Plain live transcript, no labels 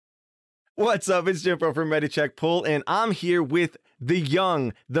What's up? It's Jim from MediCheck Pull, and I'm here with the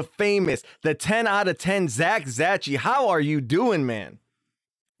young, the famous, the 10 out of 10 Zach Zachi. How are you doing, man?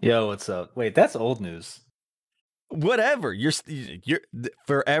 Yo, what's up? Wait, that's old news. Whatever. You're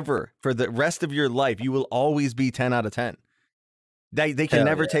forever, for the rest of your life, you will always be 10 out of 10. They can Hell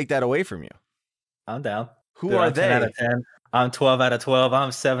never yeah. take that away from you. I'm down. Who Dude, are I'm 10 out of they? 10. I'm 12 out of 12.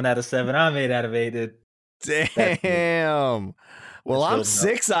 I'm 7 out of 7. I'm 8 out of 8, dude. Damn. Well, Just I'm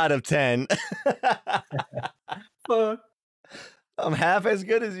building up. 6 out of 10. Fuck. I'm half as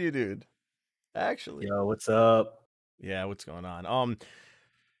good as you, dude. Actually. Yo, what's up? Yeah, what's going on?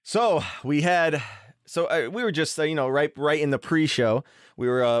 So we were just right in the pre-show we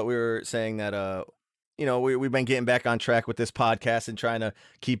were saying that we've been getting back on track with this podcast and trying to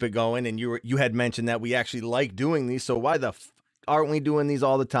keep it going, and you had mentioned that we actually like doing these, so why the aren't we doing these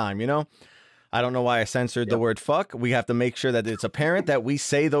all the time? I don't know why I censored the word fuck. We have to make sure that it's apparent that we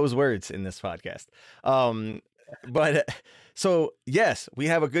say those words in this podcast. But so yes, we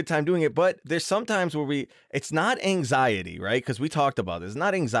have a good time doing it, but there's sometimes where it's not anxiety, right? Because we talked about this, it's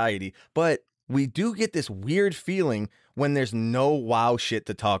not anxiety, but we do get this weird feeling when there's no wow shit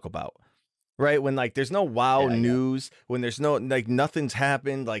to talk about, right? When like there's no wow news, when there's no like nothing's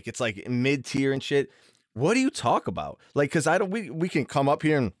happened, like it's like mid tier and shit. What do you talk about? Like, because we can come up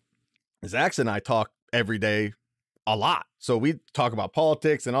here and Zax and I talk every day a lot. So we talk about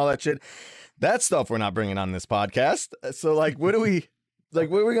politics and all that shit. That stuff we're not bringing on this podcast. So like, what are we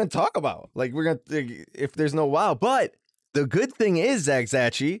going to talk about? Like, we're going to, if there's no wow. But the good thing is, Zach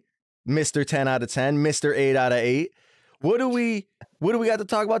Zachi, Mr. 10 out of 10, Mr. 8 out of 8. What do we got to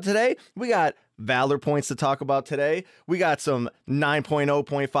talk about today? We got Valor points to talk about today. We got some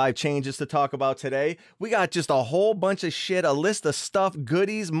 9.0.5 changes to talk about today. We got just a whole bunch of shit, a list of stuff,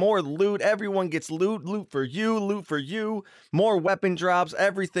 goodies, more loot. Everyone gets loot for you, more weapon drops,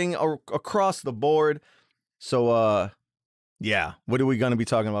 everything across the board. So, yeah, what are we going to be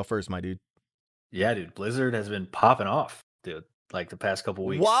talking about first, my dude? Yeah, dude, Blizzard has been popping off, dude, like the past couple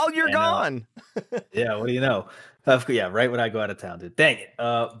weeks. While you're gone. Yeah, what do you know? Yeah, right when I go out of town, dude. Dang it.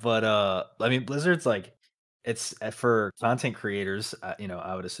 But I mean, Blizzard's like, it's for content creators.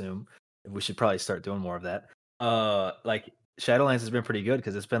 I would assume we should probably start doing more of that. Like Shadowlands has been pretty good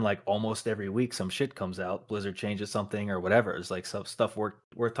because it's been like almost every week some shit comes out. Blizzard changes something or whatever. It's like some stuff worth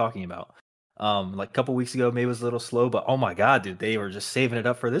talking about. Like a couple weeks ago, maybe it was a little slow, but oh my god, dude, they were just saving it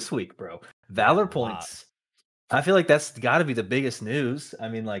up for this week, bro. Valor points. I feel like that's got to be the biggest news. I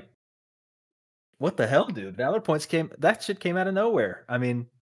mean, like, what the hell, dude? Valor points that shit came out of nowhere. I mean,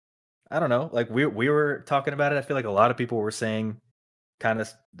 I don't know. Like we were talking about it. I feel like a lot of people were saying kind of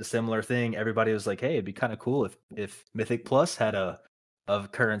the similar thing. Everybody was like, "Hey, it'd be kind of cool if Mythic Plus had a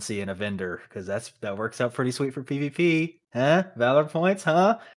currency and a vendor because that works out pretty sweet for PvP, huh? Valor points,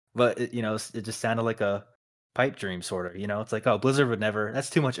 huh?" But it just sounded like a pipe dream, sort of. It's like, oh, Blizzard would never. That's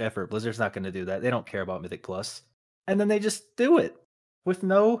too much effort. Blizzard's not going to do that. They don't care about Mythic Plus, and then they just do it with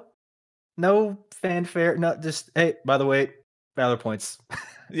no fanfare. Not just, hey, by the way, Valor points.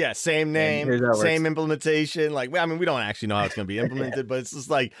 Yeah, same name, same implementation. Like, I mean, we don't actually know how it's going to be implemented, but it's just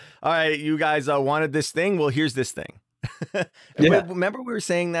like, all right, you guys wanted this thing. Well, here's this thing. Remember we were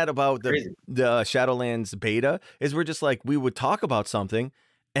saying that about the Shadowlands beta is we're just like, we would talk about something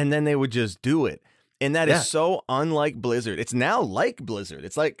and then they would just do it. And that is so unlike Blizzard. It's now like Blizzard.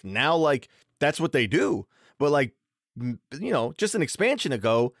 It's like now like that's what they do. But like, just an expansion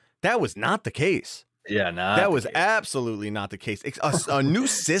ago, that was not the case. Yeah, that was absolutely not the case. A new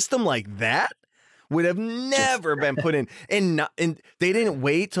system like that would have never been put in, and they didn't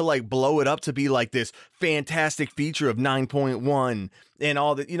wait to like blow it up to be like this fantastic feature of 9.1 and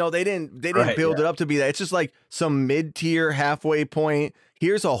all that. They didn't build it up to be that. It's just like some mid-tier halfway point.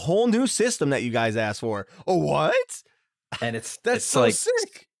 Here's a whole new system that you guys asked for. Oh, what? And that's so like,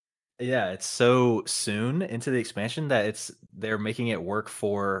 sick. Yeah, it's so soon into the expansion that they're making it work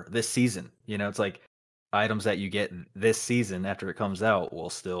for this season. It's like items that you get this season after it comes out will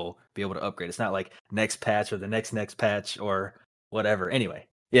still be able to upgrade. It's not like next patch or the next patch or whatever. Anyway,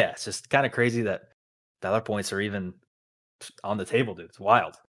 yeah, it's just kind of crazy that Valor points are even on the table, dude. It's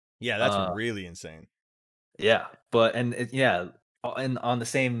wild. Yeah, that's really insane. Yeah, but and on the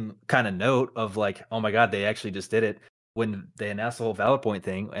same kind of note of like, oh my god, they actually just did it. When they announced the whole Valor point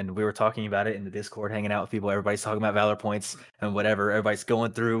thing, and we were talking about it in the Discord, hanging out with people, everybody's talking about Valor points and whatever. Everybody's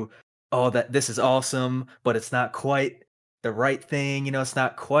going through, oh, that this is awesome, but it's not quite the right thing. It's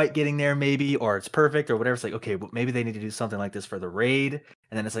not quite getting there, maybe, or it's perfect or whatever. It's like, okay, well, maybe they need to do something like this for the raid.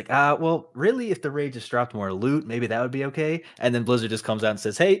 And then it's like, well, really, if the raid just dropped more loot, maybe that would be okay. And then Blizzard just comes out and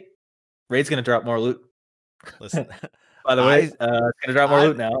says, hey, raid's going to drop more loot. Listen, By the way, it's gonna drop more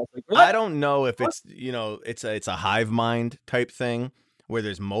loot now. It's like, what? I don't know if it's it's a hive mind type thing where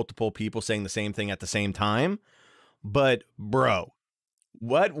there's multiple people saying the same thing at the same time, but bro,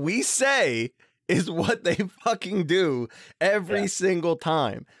 what we say is what they fucking do every single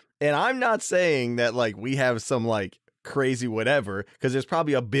time. And I'm not saying that like we have some like crazy whatever, because there's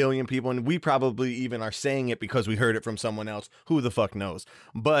probably a billion people and we probably even are saying it because we heard it from someone else. Who the fuck knows?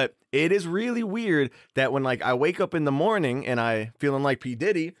 But it is really weird that when like I wake up in the morning and I feeling like P.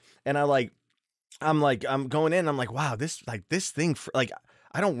 Diddy and I'm going in, I'm like, wow, this thing like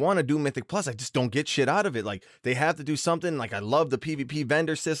I don't want to do Mythic Plus. I just don't get shit out of it. Like they have to do something. Like I love the PvP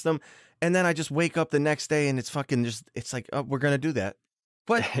vendor system. And then I just wake up the next day and it's fucking just, it's like, oh, we're going to do that.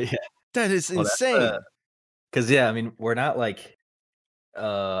 What? Yeah. That is insane. Because yeah, I mean, we're not like,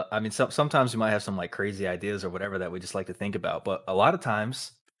 I mean, sometimes we might have some like crazy ideas or whatever that we just like to think about, but a lot of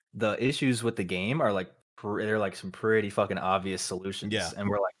times the issues with the game are like they're like some pretty fucking obvious solutions. Yeah. And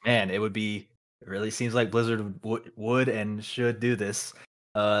we're like, man, it really seems like Blizzard would and should do this.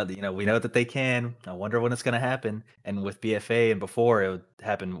 You know, we know that they can. I wonder when it's going to happen. And with BFA and before, it would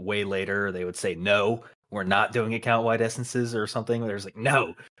happen way later. They would say, no, we're not doing account wide essences or something. There's like,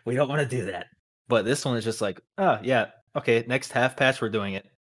 no, we don't want to do that. But this one is just like, oh yeah, okay, next half patch we're doing it.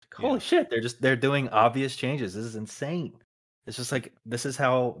 Holy shit, they're doing obvious changes. This is insane. It's just like this is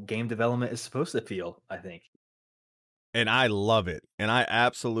how game development is supposed to feel, I think. And I love it. And I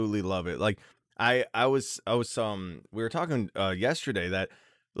absolutely love it. Like I was we were talking yesterday that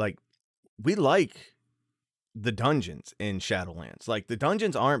like we like the dungeons in Shadowlands. Like the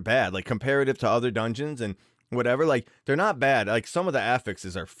dungeons aren't bad, like comparative to other dungeons and whatever, like they're not bad. Like some of the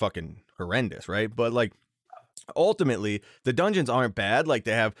affixes are fucking horrendous, right? But like ultimately the dungeons aren't bad. Like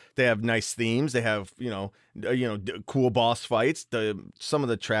they have nice themes, they have cool boss fights. Some of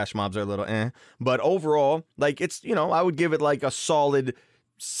the trash mobs are a little but overall like it's I would give it like a solid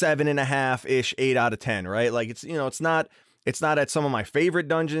 7.5 ish, 8 out of 10, right? Like it's it's not at some of my favorite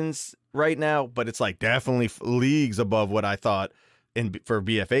dungeons right now, but it's like definitely leagues above what I thought for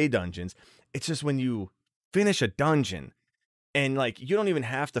BFA dungeons. It's just when you finish a dungeon and like you don't even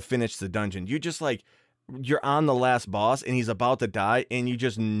have to finish the dungeon, you just like you're on the last boss and he's about to die and you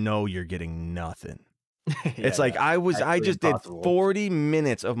just know you're getting nothing. It's like I just did 40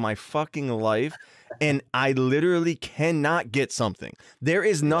 minutes of my fucking life and I literally cannot get something. There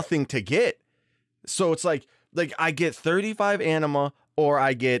is nothing to get. So it's like I get 35 anima or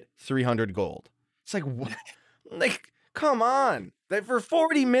I get 300 gold. It's like what? Like come on. That for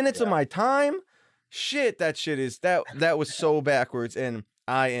 40 minutes of my time? Shit, that shit is that was so backwards, and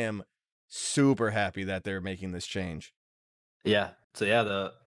I am super happy that they're making this change. Yeah. So yeah,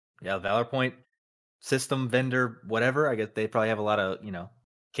 the Valor Point system vendor, whatever. I guess they probably have a lot of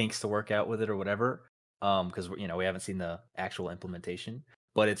kinks to work out with it or whatever. Because we haven't seen the actual implementation,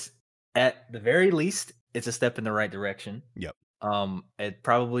 but it's at the very least it's a step in the right direction. Yep. It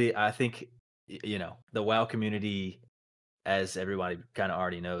probably I think the WoW community, as everybody kind of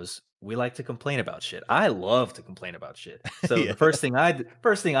already knows, we like to complain about shit. I love to complain about shit. So the first thing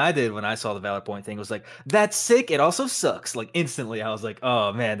I did when I saw the Valor Point thing was like, that's sick. It also sucks. Like instantly, I was like,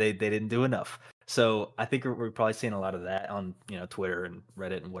 oh man, they didn't do enough. So I think we're probably seeing a lot of that on Twitter and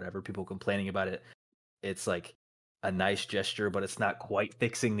Reddit and whatever, people complaining about it. It's like a nice gesture, but it's not quite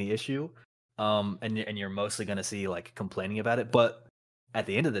fixing the issue. And you're mostly gonna see like complaining about it. But at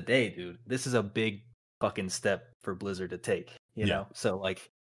the end of the day, dude, this is a big fucking step for Blizzard to take. You know, so like.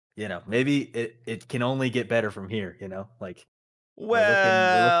 Maybe it can only get better from here, like. Well,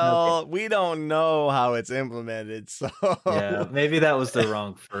 we're looking okay. We don't know how it's implemented, so. Yeah, maybe that was the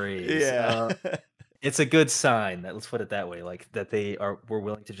wrong phrase. Yeah. It's a good sign let's put it that way, like that we're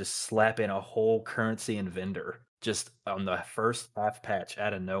willing to just slap in a whole currency and vendor just on the first half patch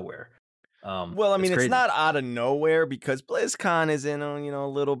out of nowhere. Well, I mean, it's not out of nowhere because BlizzCon is in a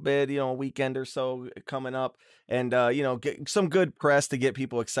little bit, a weekend or so coming up, and get some good press to get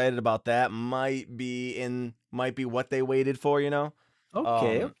people excited about that might be what they waited for,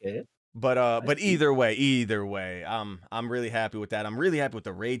 Okay. But either way, I'm really happy with that. I'm really happy with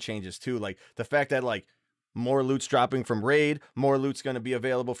the raid changes too, like the fact that like more loot's dropping from raid, more loot's going to be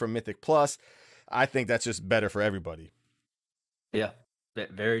available from Mythic Plus. I think that's just better for everybody. Yeah.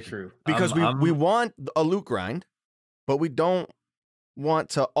 Very true. Because we want a loot grind, but we don't want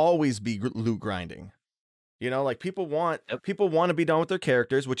to always be loot grinding. Like people want to be done with their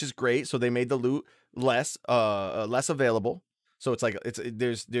characters, which is great. So they made the loot less available. So it's like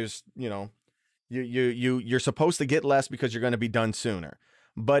there's you're supposed to get less because you're going to be done sooner.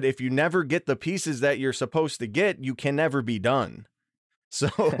 But if you never get the pieces that you're supposed to get, you can never be done.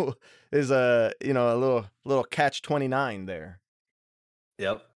 So there's a little catch 29 there.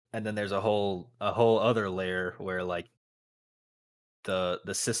 Yep. And then there's a whole other layer where like the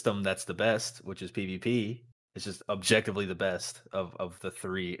system that's the best, which is PvP, is just objectively the best of the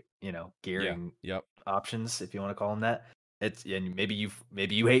three, Yeah. gearing Yep. options, if you want to call them that. It's and maybe you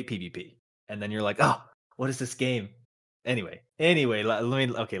hate PvP, and then you're like, oh, what is this game? Anyway, let me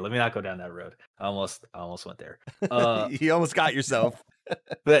not go down that road. I almost went there. Uh, You almost got yourself.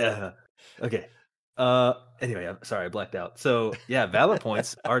 but, okay. Anyway, I'm sorry, I blacked out. So yeah, Valor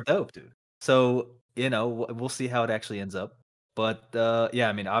points are dope, dude. So we'll see how it actually ends up. But yeah,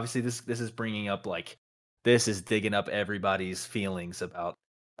 I mean, obviously this is bringing up like this is digging up everybody's feelings about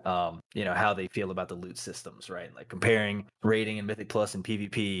how they feel about the loot systems, right? Like comparing rating and Mythic Plus and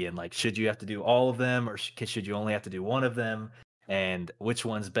PvP, and like should you have to do all of them or should you only have to do one of them, and which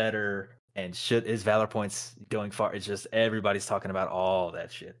one's better, and should is Valor points going far? It's just everybody's talking about all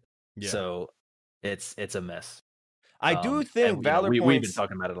that shit. Yeah. So it's a mess. I do And think Valor we've been Points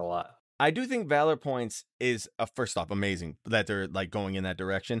talking about it a lot. I do think Valor Points is first off amazing that they're like going in that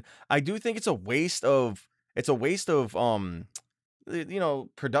direction. I do think it's a waste of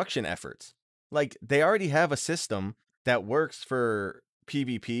production efforts. Like they already have a system that works for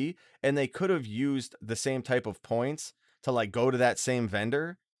PvP and they could have used the same type of points to like go to that same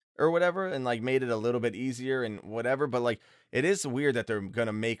vendor or whatever and like made it a little bit easier and whatever, but like it is weird that they're going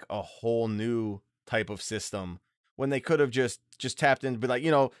to make a whole new type of system when they could have just tapped in and be like,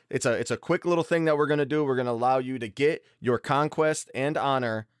 it's a quick little thing that we're going to do. We're going to allow you to get your conquest and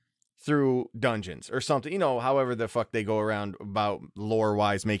honor through dungeons or something, however the fuck they go around about lore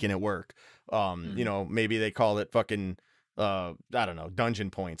wise making it work. Mhm. Maybe they call it fucking I don't know, dungeon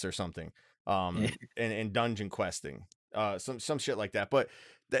points or something. And dungeon questing. Some shit like that. But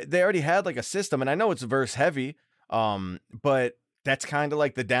they already had like a system, and I know it's verse heavy. But that's kind of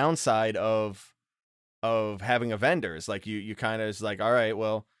like the downside of having a vendor. Is like you kind of is like, all right,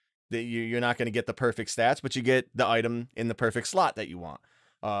 well, you're not going to get the perfect stats, but you get the item in the perfect slot that you want.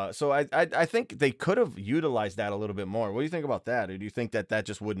 So I think they could have utilized that a little bit more. What do you think about that? Or do you think that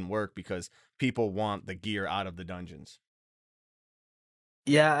just wouldn't work because people want the gear out of the dungeons?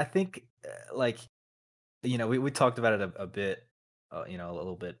 Yeah, I think like we talked about it a bit, a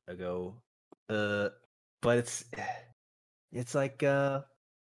little bit ago. But it's like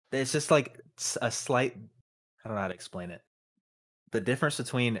it's just like a slight. I don't know how to explain it. The difference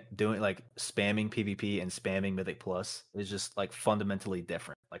between doing like spamming PvP and spamming Mythic Plus is just like fundamentally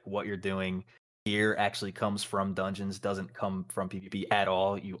different. Like what you're doing here actually comes from dungeons, doesn't come from PvP at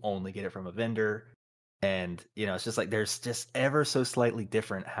all. You only get it from a vendor. And it's just like there's just ever so slightly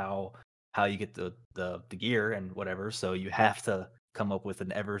different how you get the gear and whatever. So you have to come up with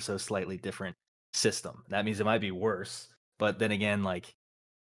an ever so slightly different system. That means it might be worse. But then again, like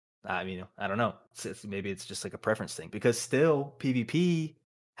I mean, I don't know. Maybe it's just like a preference thing because still PvP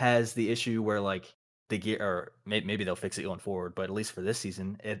has the issue where like the gear, or maybe they'll fix it going forward, but at least for this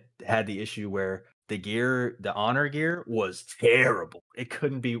season, it had the issue where the honor gear was terrible. It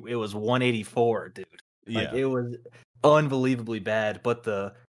couldn't be. It was 184, dude. Like Yeah. it was unbelievably bad. But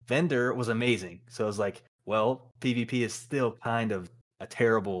the vendor was amazing. So it was like, well, PvP is still kind of a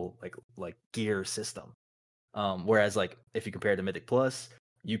terrible like gear system. Whereas like if you compare it to Mythic Plus,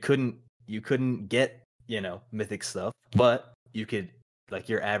 you couldn't get Mythic stuff, but you could like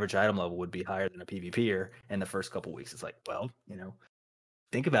your average item level would be higher than a PvPer in the first couple weeks. It's like, well,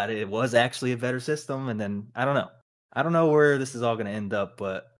 think about it. It was actually a better system, and then I don't know where this is all going to end up,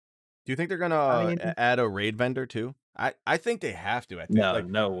 but Do you think they're I gonna mean, add a raid vendor too? I think they have to. no,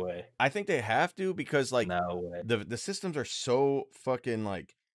 no way, I think they have to because like no way. the systems are so fucking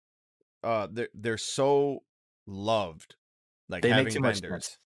like they're so loved, like They make having too much sense.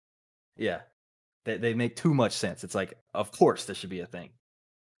 vendors. Yeah, they make too much sense. It's like, of course, this should be a thing.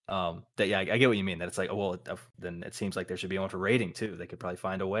 That yeah, I get what you mean. That it's like, oh well, then it seems like there should be one for rating too. They could probably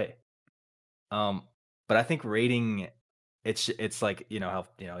find a way. But I think rating, it's like how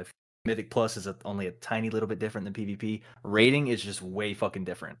if Mythic Plus is only a tiny little bit different than PvP, rating is just way fucking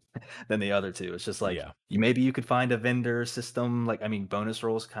different than the other two. It's just like Yeah. maybe you could find a vendor system. Like I mean, bonus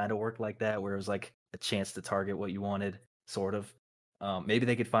rolls kind of work like that, where it was like a chance to target what you wanted, sort of. Maybe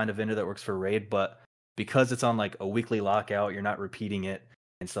they could find a vendor that works for raid, but because it's on like a weekly lockout, you're not repeating it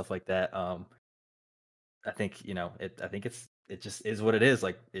and stuff like that. I think I think it just is what it is.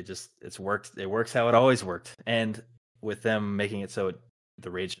 Like it's worked. It works how it always worked. And with them making it so the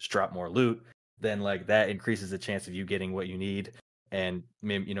raids just drop more loot, then like that increases the chance of you getting what you need. And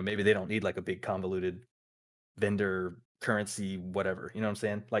maybe they don't need like a big convoluted vendor currency whatever. You know what I'm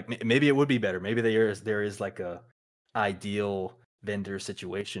saying? Like maybe it would be better. Maybe there is like a ideal vendor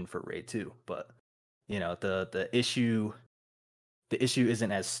situation for Raid 2, but the issue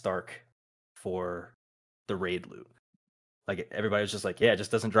isn't as stark for the Raid loot. Like everybody was just like, yeah, it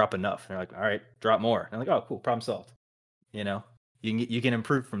just doesn't drop enough. And they're like, all right, drop more. And I'm like, oh, cool, problem solved. You can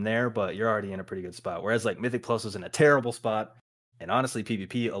improve from there, but you're already in a pretty good spot. Whereas like Mythic Plus was in a terrible spot, and honestly,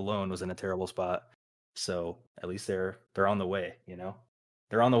 PvP alone was in a terrible spot. So at least they're on the way.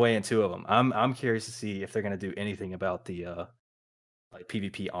 They're on the way in two of them. I'm curious to see if they're gonna do anything about the like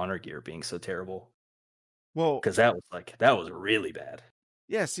PvP honor gear being so terrible, Well, because that was really bad.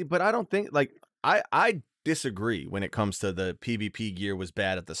 yeah, see, but I don't think like I disagree when it comes to the PvP gear was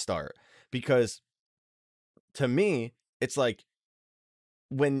bad at the start, because to me it's like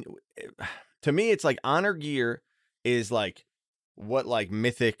when to me it's like honor gear is like what like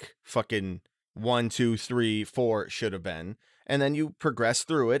mythic fucking 1, 2, 3, 4 should have been, and then you progress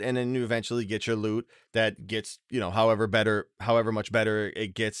through it, and then you eventually get your loot that gets, however much better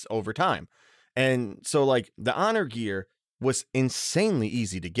it gets over time. And so like the honor gear was insanely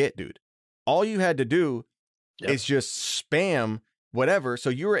easy to get, dude. All you had to do is just spam whatever,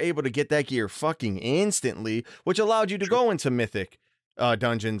 so you were able to get that gear fucking instantly, which allowed you to go into mythic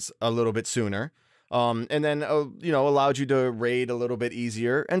dungeons a little bit sooner, and then allowed you to raid a little bit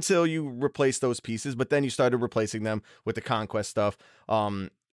easier until you replace those pieces. But then you started replacing them with the conquest stuff.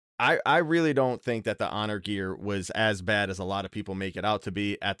 I really don't think that the honor gear was as bad as a lot of people make it out to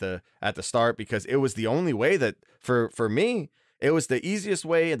be at the start, because it was the only way that for me, it was the easiest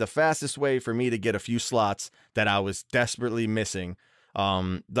way and the fastest way for me to get a few slots that I was desperately missing.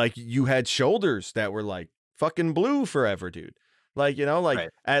 Like you had shoulders that were like fucking blue forever, dude. Like, Right.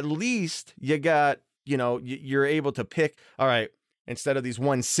 at least you got, you're able to pick, all right, instead of these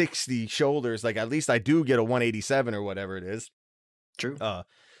 160 shoulders, like at least I do get a 187 or whatever it is. True.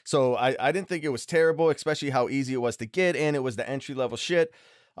 So I didn't think it was terrible, especially how easy it was to get, and it was the entry level shit.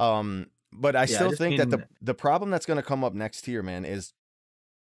 But I still think that the problem that's going to come up next here, man, is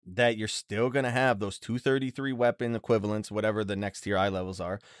that you're still going to have those 233 weapon equivalents, whatever the next tier eye levels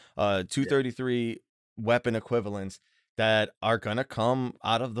are, 233 weapon equivalents that are going to come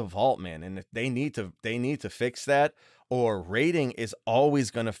out of the vault, man. And they need to fix that, or raiding is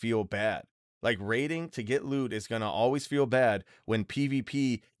always going to feel bad. Like raiding to get loot is going to always feel bad when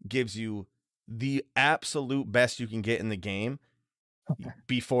PvP gives you the absolute best you can get in the game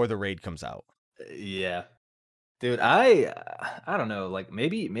before the raid comes out. Yeah. Dude, I don't know. Like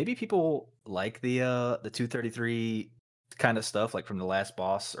maybe people like the 233 kind of stuff, like from the last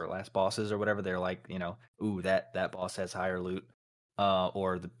boss or last bosses or whatever. They're like, ooh, that boss has higher loot,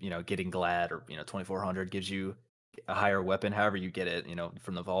 or the getting glad, or 2400 gives you a higher weapon. However you get it,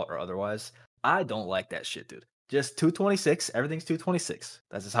 from the vault or otherwise. I don't like that shit, dude. Just 226. Everything's 226.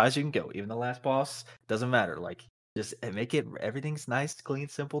 That's as high as you can go. Even the last boss doesn't matter. Like just make it, everything's nice, clean,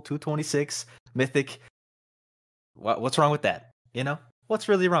 simple. 226 mythic. What's wrong with that? What's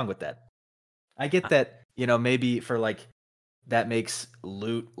really wrong with that? I get that, maybe for like that makes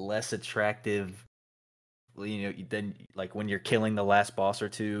loot less attractive. Then like when you're killing the last boss or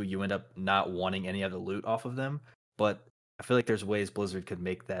two, you end up not wanting any of the loot off of them. But I feel like there's ways Blizzard could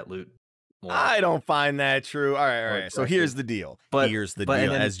make that loot more. I don't find that true. All right. So here's the deal.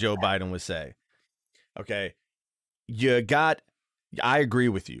 As Joe Biden would say. Okay. I agree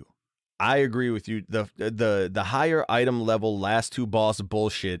with you. The higher item level last two boss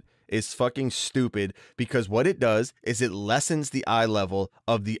bullshit is fucking stupid, because what it does is it lessens the eye level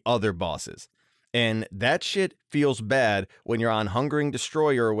of the other bosses. And that shit feels bad when you're on Hungering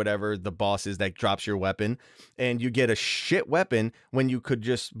Destroyer or whatever the boss is that drops your weapon, and you get a shit weapon when you could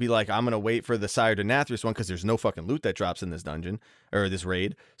just be like, I'm going to wait for the Sire Denathrius one because there's no fucking loot that drops in this dungeon or this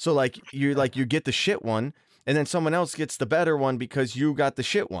raid. So like you get the shit one, and then someone else gets the better one because you got the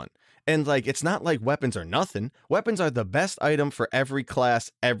shit one. And like, it's not like weapons are nothing. Weapons are the best item for every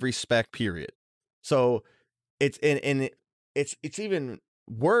class, every spec, period. So it's even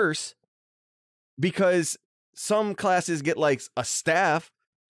worse because some classes get like a staff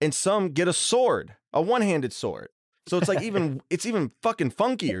and some get a sword, a one-handed sword. So it's like it's even fucking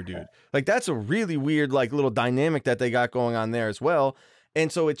funkier, dude. Like that's a really weird like little dynamic that they got going on there as well.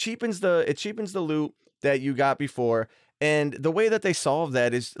 And so it cheapens the loot that you got before. And the way that they solve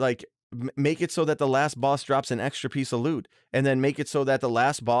that is like make it so that the last boss drops an extra piece of loot, and then make it so that the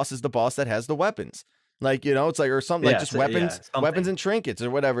last boss is the boss that has the weapons. Like, it's like, or something like just weapons and trinkets or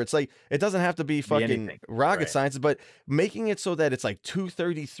whatever. It's like, it doesn't have to be fucking rocket science, but making it so that it's like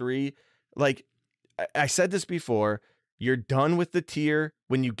 233. Like I said this before, you're done with the tier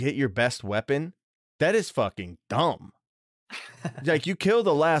when you get your best weapon. That is fucking dumb. Like you kill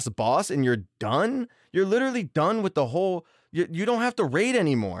the last boss and you're done. You're literally done with the whole You don't have to raid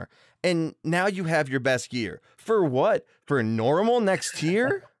anymore. And now you have your best gear. For what? For normal next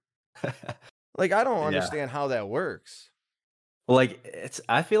tier? Like, I don't Yeah. understand how that works. Well, like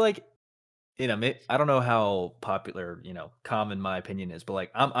I feel like I don't know how popular, common my opinion is, but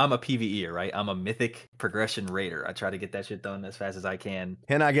like I'm a PvEer, right? I'm a mythic progression raider. I try to get that shit done as fast as I can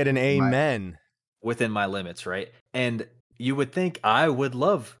Can I get an my amen? within my limits, right? And you would think I would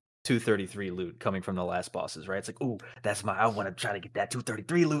love 233 loot coming from the last bosses, right? It's like, oh, I want to try to get that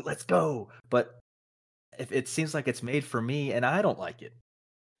 233 loot. Let's go. But if it seems like it's made for me and I don't like it.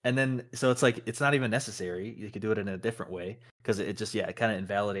 And then so it's like it's not even necessary. You could do it in a different way because it just it kind of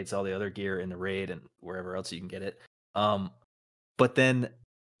invalidates all the other gear in the raid and wherever else you can get it. Um, but then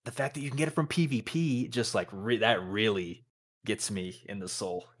the fact that you can get it from PvP just like that really gets me in the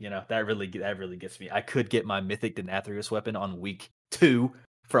soul. That really gets me. I could get my mythic Denathrius weapon on week 2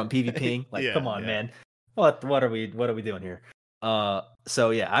 from PvPing. Like, come on, man. What are we doing here?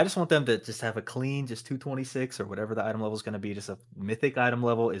 So yeah, I just want them to just have a clean, just 226 or whatever the item level is going to be. Just a mythic item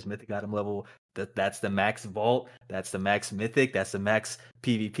level is mythic item level. That's the max vault. That's the max mythic. That's the max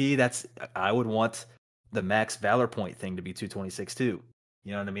PvP. I would want the max valor point thing to be 226 too.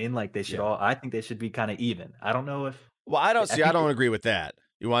 You know what I mean? Like they should all. I think they should be kind of even. I don't know if. Well, I think don't agree with that.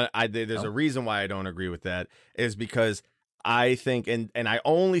 There's No? a reason why I don't agree with that is because I think, and I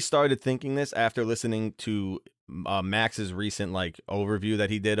only started thinking this after listening to Max's recent like overview that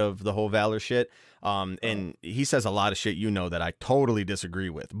he did of the whole Valor shit. And he says a lot of shit, that I totally disagree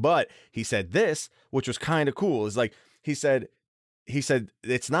with. But he said this, which was kind of cool. Is like he said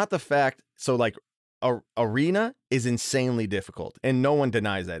it's not the fact. So like Arena is insanely difficult, and no one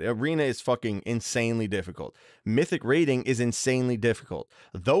denies that. Arena is fucking insanely difficult. Mythic raiding is insanely difficult.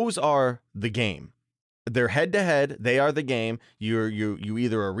 Those are the game. They're head to head. They are the game. You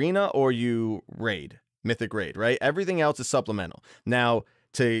either arena or you raid. Mythic raid, right? Everything else is supplemental. Now,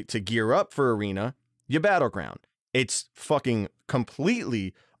 to gear up for arena, you battleground. It's fucking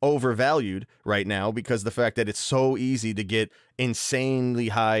completely overvalued right now because the fact that it's so easy to get insanely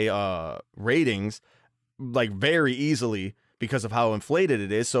high ratings, like very easily, because of how inflated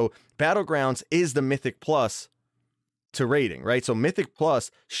it is. So battlegrounds is the mythic plus to rating, right? So mythic plus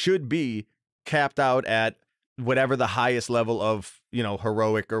should be capped out at whatever the highest level of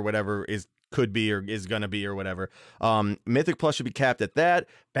heroic or whatever could be or is gonna be or whatever. Mythic plus should be capped at that.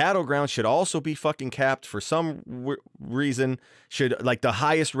 Battleground should also be fucking capped for some reason. Should, like, the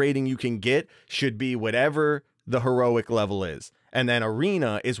highest rating you can get should be whatever the heroic level is, and then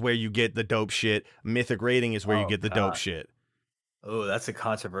arena is where you get the dope shit. Mythic rating is where you get the dope shit. Oh, that's a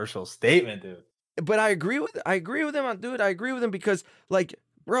controversial statement, dude. But I agree with him, dude. I agree with him because, like,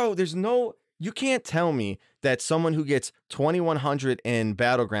 bro, you can't tell me that someone who gets 2100 in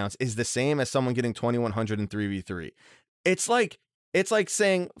battlegrounds is the same as someone getting 2100 in 3v3. It's like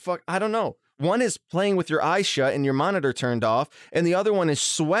saying, fuck, I don't know. One is playing with your eyes shut and your monitor turned off, and the other one is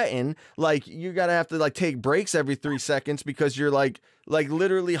sweating. Like, you gotta have to like take breaks every 3 seconds because you're like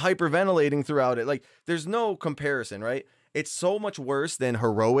literally hyperventilating throughout it. Like, there's no comparison, right? It's so much worse than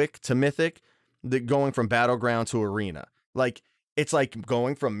heroic to mythic, going from battleground to arena. Like, it's like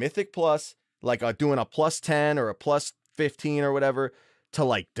going from mythic plus, like doing a plus 10 or a plus 15 or whatever, to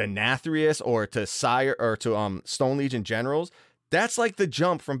like Denathrius or to Sire or to Stone Legion Generals. That's like the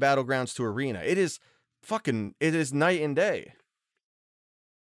jump from battlegrounds to arena. It is night and day.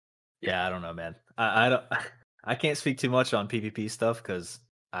 Yeah, I don't know, man. I don't. I can't speak too much on PvP stuff because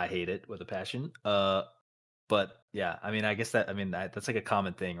I hate it with a passion. But yeah, I mean, I guess that's like a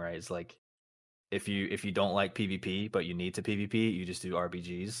common thing, right? It's like if you don't like PvP but you need to PvP, you just do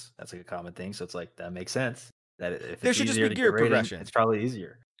RBGs. That's like a common thing. So it's like that makes sense. That if There it's should just easier be to gear get rating, progression. it's probably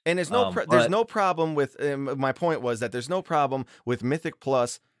easier. And there's no problem with. My point was that there's no problem with Mythic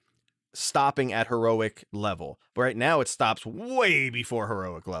Plus stopping at heroic level. But right now it stops way before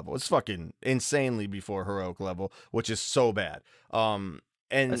heroic level. It's fucking insanely before heroic level, which is so bad. And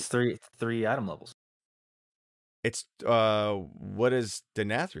that's three item levels. It's what does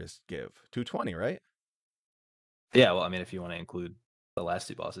Denathrius give? 220, right? Yeah, well, I mean, if you want to include the last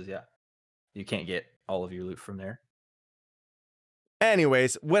 2 bosses, yeah. You can't get all of your loot from there.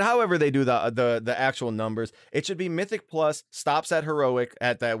 Anyways, however they do the actual numbers, it should be Mythic Plus stops at heroic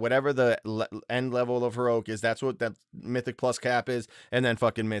at that whatever the end level of heroic is. That's what that Mythic Plus cap is, and then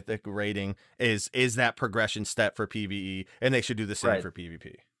fucking Mythic rating is that progression step for PvE, and they should do the same for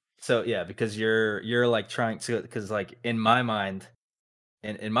PvP. So yeah, because you're like trying to, because like in my mind,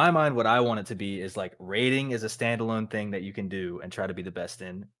 what I want it to be is like rating is a standalone thing that you can do and try to be the best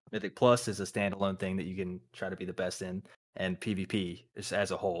in. Mythic Plus is a standalone thing that you can try to be the best in, and PvP is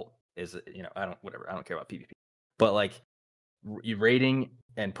as a whole is I don't care about PvP, but like rating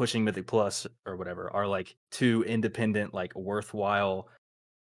and pushing Mythic Plus or whatever are like two independent, like worthwhile,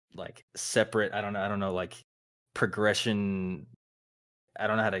 like separate. I don't know, like progression. I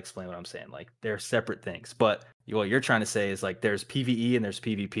don't know how to explain what I'm saying. Like they're separate things. But what you're trying to say is like there's PVE and there's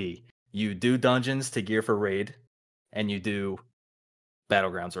PvP. You do dungeons to gear for raid, and you do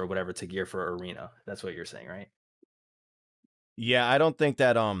battlegrounds or whatever to gear for arena. That's what you're saying, right? Yeah, I don't think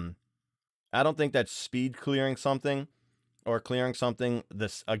that speed clearing something or clearing something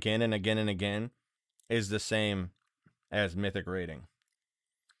this again and again and again is the same as mythic rating.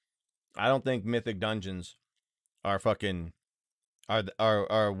 I don't think mythic dungeons are fucking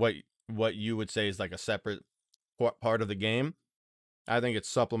are what you would say is like a separate part of the game. I think it's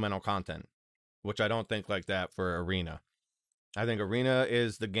supplemental content, which I don't think like that for arena. I think arena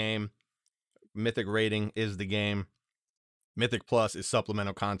is the game, mythic rating is the game, mythic plus is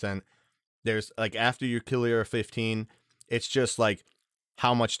supplemental content. There's like after you clear 15, it's just like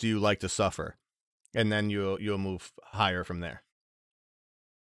how much do you like to suffer, and then you'll move higher from there.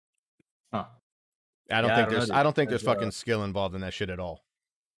 Huh. I don't Yeah, think don't know, there's dude. I don't think there's There's, fucking skill involved in that shit at all.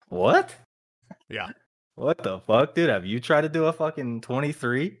 What? Yeah. What the fuck, dude? Have you tried to do a fucking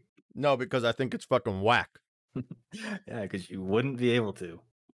 23? No, because I think it's fucking whack. Yeah, because you wouldn't be able to.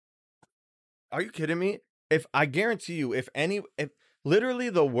 Are you kidding me? If I guarantee you, if literally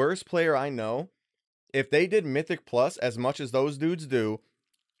the worst player I know, if they did Mythic Plus as much as those dudes do,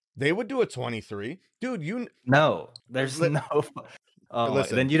 they would do a 23. Dude, No, there's Li- no. Oh,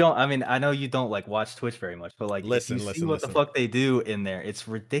 listen. then you don't. I mean, I know you don't like watch Twitch very much, but like, if you see Listen, what the listen. fuck they do in there, it's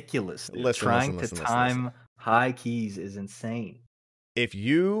ridiculous. Dude. Trying to time high keys is insane. If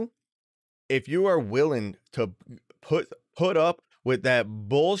you are willing to put up with that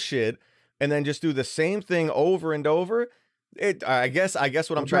bullshit and then just do the same thing over and over, I guess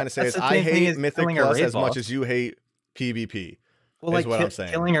what I'm trying to say is I hate Mythic Plus as much as you hate PvP. Well, like what I'm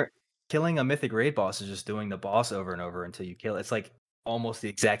saying. Killing a mythic raid boss is just doing the boss over and over until you kill it. It's like almost the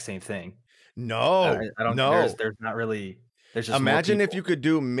exact same thing. No, I don't. No. There's not really. There's just imagine if you could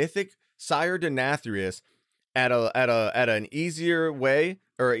do Mythic Sire Denathrius at an easier way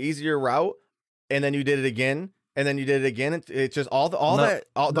or an easier route, and then you did it again, and then you did it again. It's just the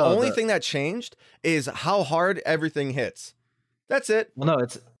only thing that changed is how hard everything hits. That's it. Well, no,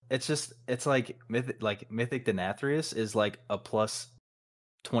 it's like Mythic Denathrius is like a plus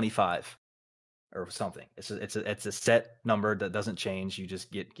 25 or something. It's a set number that doesn't change. You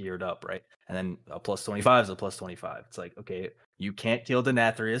just get geared up, right? And then a plus 25 is a plus 25. It's like, okay, you can't kill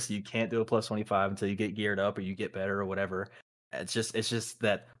Denathrius, you can't do a plus 25 until you get geared up or you get better or whatever. It's just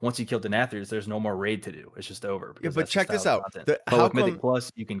that once you kill Denathrius, there's no more raid to do. It's just over. Yeah, but check this out. But with Mythic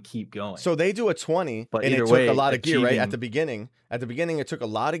Plus, you can keep going. So they do a 20, but and it took a lot of gear, right? At the beginning, it took a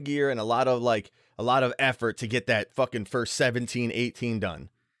lot of gear and a lot of effort to get that fucking first 17, 18 done.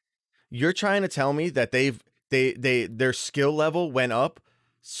 You're trying to tell me that their skill level went up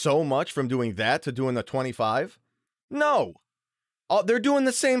so much from doing that to doing the 25? No. They're doing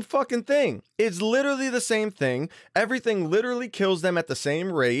the same fucking thing. It's literally the same thing. Everything literally kills them at the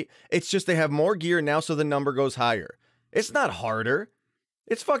same rate. It's just they have more gear now, so the number goes higher. It's not harder.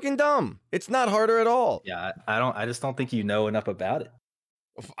 It's fucking dumb. It's not harder at all. Yeah, I just don't think you know enough about it.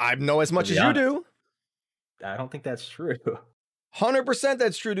 I know as much as you do. I don't think that's true. 100%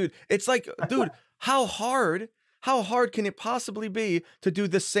 that's true, dude. It's like, dude, how hard can it possibly be to do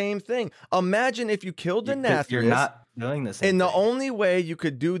the same thing? Imagine if you killed Denathrius. You're not doing the same and thing. the only way you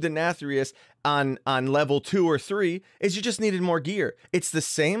could do Denathrius on level 2 or 3 is you just needed more gear. It's the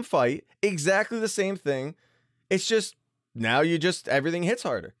same fight, exactly the same thing. It's just now everything hits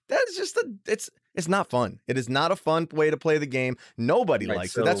harder. That's just it's not fun. It is not a fun way to play the game. Nobody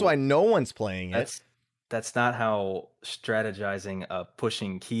likes it. That's why no one's playing it. That's not how strategizing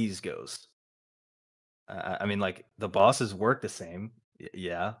pushing keys goes. I mean, like the bosses work the same,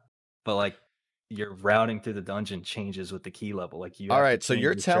 yeah, but like your routing through the dungeon changes with the key level. Like you. All right, so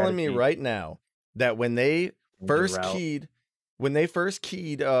you're telling me right now that when they first keyed, Mist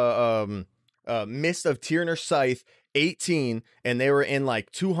of Tyrnir Scythe 18, and they were in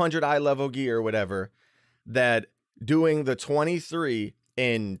like 200 eye level gear or whatever, that doing the 23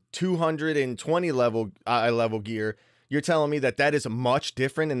 in 220 level eye level gear, you're telling me that is much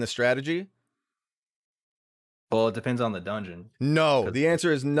different in the strategy? Well, it depends on the dungeon. No, the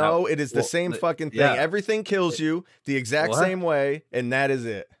answer is no. It is the same fucking thing. Yeah. Everything kills you the exact same way, and that is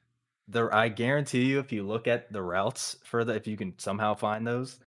it. I guarantee you, if you look at the routes if you can somehow find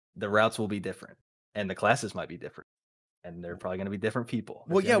those, the routes will be different, and the classes might be different. and they're probably gonna be different people.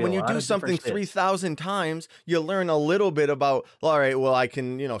 Well, There's yeah, gonna be when a you lot do of different something shit. 3,000 times, you learn a little bit about, all right, well, I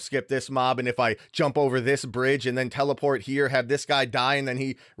can, skip this mob. And if I jump over this bridge and then teleport here, have this guy die, and then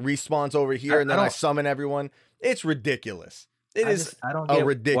he respawns over here, and I then I don't summon everyone. It's ridiculous. It is I don't a get why you're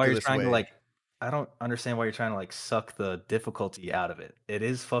ridiculous trying to way. I don't understand why you're trying to like suck the difficulty out of it. It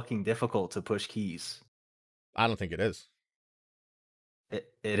is fucking difficult to push keys. I don't think it is. It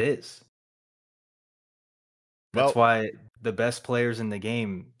is. Well, That's why the best players in the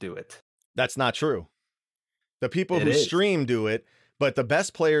game do it. that's not true. The people It who is. stream do it, but the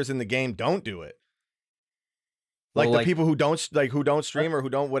best players in the game don't do it. Like Well, the like, people who don't stream or who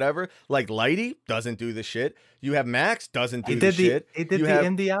don't whatever, like Lighty doesn't do the shit. You have Max doesn't do the shit. he did You the have-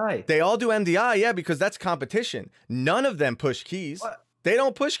 MDI. They all do MDI, yeah, because that's competition. None of them push keys. What? They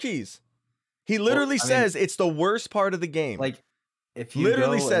don't push keys. He literally I mean, says it's the worst part of the game. Like, if you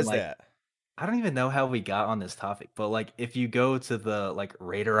literally go and, says like, that. I don't even know how we got on this topic, but like, if you go to the like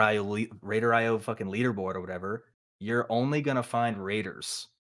Raider.io fucking leaderboard or whatever, you're only gonna find raiders.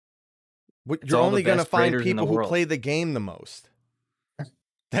 You're all the only going to best find raiders in the people who world. play the game the most.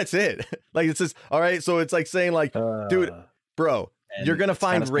 That's it. Like it's just all right. So it's like saying like, dude, bro, And you're gonna it's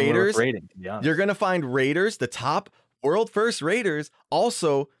kinda find similar with raiders. raiding, to be honest. You're gonna find raiders. The top world first raiders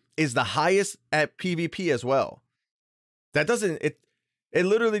also is the highest at PvP as well. That doesn't it? It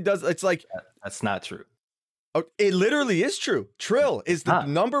literally does. It's like That's not true. oh, it literally is true. Trill is the not.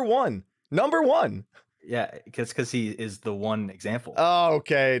 number one. Number one. Yeah, because he is the one example.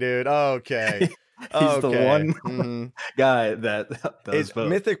 Okay, dude. Okay. He's the one Mhm. guy that does It's both.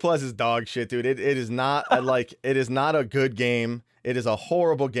 Mythic Plus is dog shit, dude. It is not like it is not a good game. It is a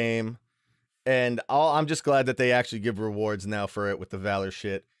horrible game. And I'm just glad that they actually give rewards now for it with the Valor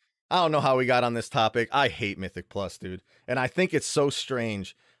shit. I don't know how we got on this topic. I hate Mythic Plus, dude. And I think it's so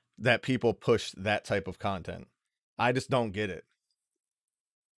strange that people push that type of content. I just don't get it.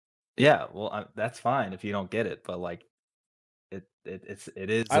 Yeah, well, that's fine if you don't get it, but like, it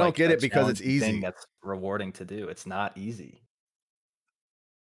is. I don't like, get a it because it's challenging thing easy. That's rewarding to do. It's not easy.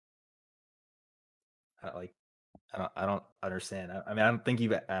 I don't understand. I mean, I don't think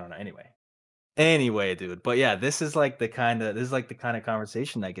you. I don't know. Anyway, dude. But yeah, this is like the kind of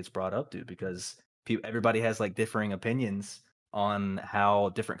conversation that gets brought up, dude, because everybody has like differing opinions on how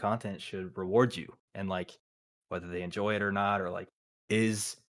different content should reward you, and like whether they enjoy it or not, or like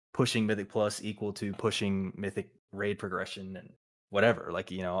is pushing Mythic Plus equal to pushing Mythic raid progression and whatever.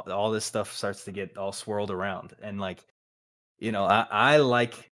 Like, all this stuff starts to get all swirled around, and like, I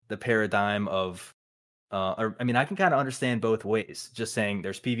like the paradigm of. I can kind of understand both ways. Just saying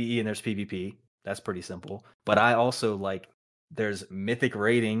there's PvE and there's PvP. That's pretty simple. But I also like there's Mythic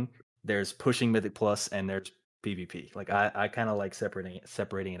raiding, there's pushing Mythic Plus, and there's PvP. Like I kind of like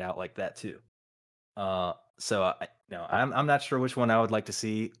separating it out like that too. So I'm not sure which one I would like to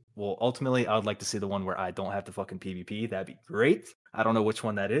see. Well, ultimately, I would like to see the one where I don't have to fucking PvP. That'd be great. I don't know which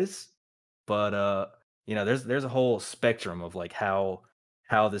one that is, but there's a whole spectrum of like how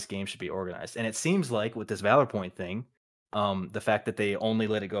this game should be organized. And it seems like with this Valor Point thing, the fact that they only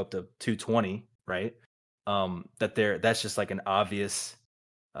let it go up to 220, right? That's just like an obvious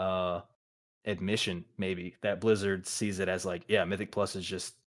admission, maybe, that Blizzard sees it as like, yeah, Mythic Plus is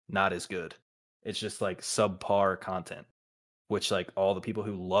just not as good. It's just like subpar content, which like all the people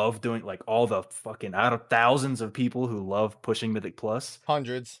who love doing, like all the fucking out of thousands of people who love pushing Mythic Plus,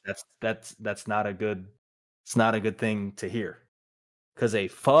 Hundreds. That's not a good. It's not a good thing to hear. Because a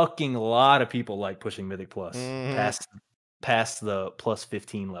fucking lot of people like pushing Mythic Plus past the plus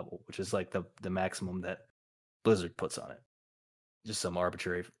 15 level, which is like the maximum that Blizzard puts on it. Just some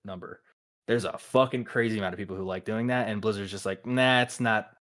arbitrary number. There's a fucking crazy amount of people who like doing that, and Blizzard's just like, it's not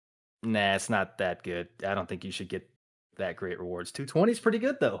that good. I don't think you should get that great rewards. 220 is pretty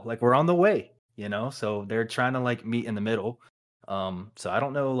good though. Like we're on the way, so they're trying to like meet in the middle. So I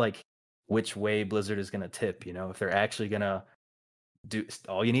don't know like which way Blizzard is gonna tip, if they're actually gonna do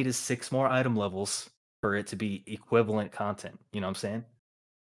all you need is 6 more item levels for it to be equivalent content. You know what I'm saying?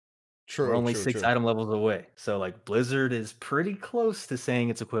 True. We're only true, 6 true. item levels away. So like Blizzard is pretty close to saying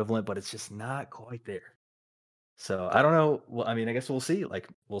it's equivalent, but it's just not quite there. So I don't know. Well, I mean, I guess we'll see. Like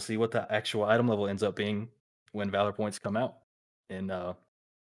we'll see what the actual item level ends up being when Valor Points come out. In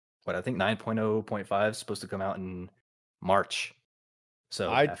what I think 9.0.5 is supposed to come out in March. So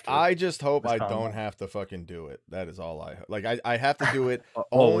I just hope I this don't combo. have to fucking do it. That is all I like. I have to do it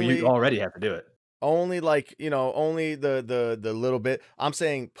You already have to do it. only like only the little bit. I'm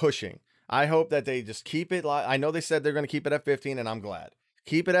saying pushing. I hope that they just keep it. I know they said they're going to keep it at 15, and I'm glad.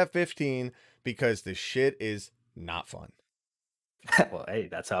 Keep it at 15 because the shit is not fun. Well, hey,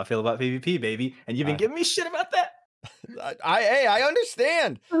 that's how I feel about PvP, baby. And you've been giving me shit about that. I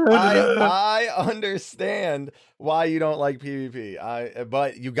understand. I understand why you don't like PvP.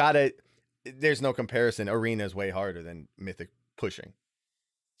 But you gotta. There's no comparison. Arena is way harder than Mythic pushing.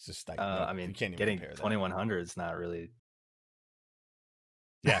 It's just like no, I mean, you can't even getting compare that. 2100 is not really.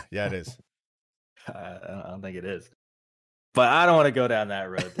 Yeah, it is. I don't think it is. But I don't want to go down that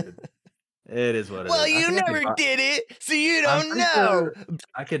road, dude. It is what it is. Well, you never did it, so you don't know. Sure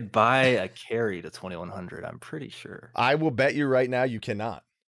I could buy a carry to 2100. I'm pretty sure. I will bet you right now you cannot.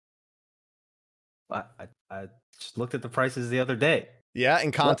 I just looked at the prices the other day. Yeah,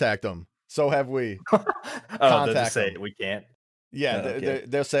 and contact them. So have we. They'll just say we can't. Yeah,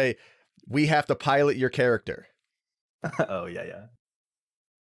 they'll say we have to pilot your character. Oh yeah.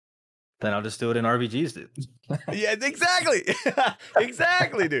 Then I'll just do it in RBGs, dude. Yeah, exactly.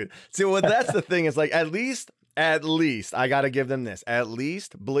 Exactly, dude. See, well, that's the thing is like, at least I got to give them this. At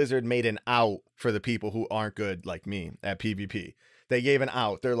least Blizzard made an out for the people who aren't good like me at PvP. They gave an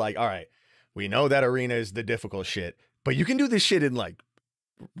out. They're like, all right, we know that arena is the difficult shit, but you can do this shit in like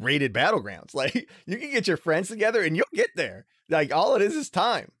rated battlegrounds. Like you can get your friends together and you'll get there. Like all it is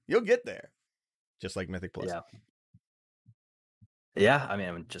time. You'll get there. Just like Mythic Plus. Yeah, I mean,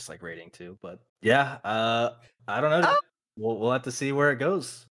 I'm just like rating too, but yeah, I don't know. We'll have to see where it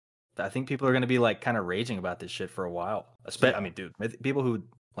goes. I think people are going to be like kind of raging about this shit for a while. I mean, dude, people who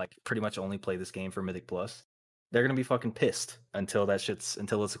like pretty much only play this game for Mythic Plus, they're going to be fucking pissed until it's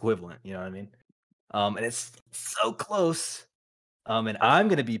equivalent. You know what I mean? And it's so close. And I'm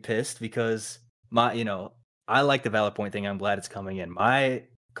going to be pissed because I like the Valor Point thing. I'm glad it's coming in. My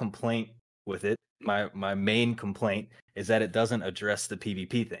complaint with it, my main complaint is that it doesn't address the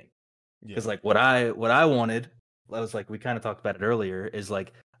PvP thing. Because like what I wanted, I was like, we kind of talked about it earlier, is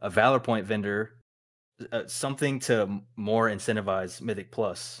like a Valor Point vendor, something to more incentivize Mythic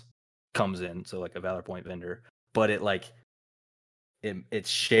Plus comes in. So like a Valor Point vendor, but it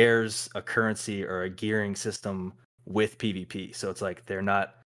shares a currency or a gearing system with PvP. So it's like they're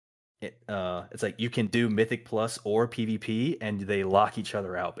not. It's like you can do Mythic Plus or PvP, and they lock each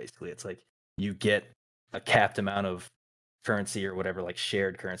other out. Basically, it's like you get a capped amount of currency or whatever, like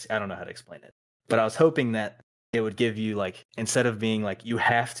shared currency. I don't know how to explain it, but I was hoping that it would give you like, instead of being like you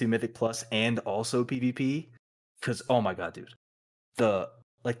have to Mythic Plus and also PvP, because oh my god, dude, the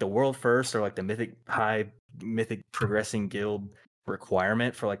world first or like the mythic progressing guild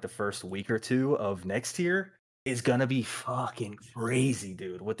requirement for like the first week or two of next year is gonna be fucking crazy,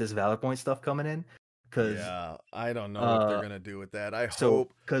 dude, with this Valor Point stuff coming in. Yeah, I don't know what they're gonna do with that. I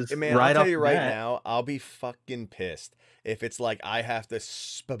hope, because man, I'll tell you right now, I'll be fucking pissed if it's like I have to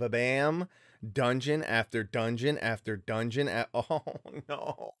spam dungeon after dungeon after dungeon. Oh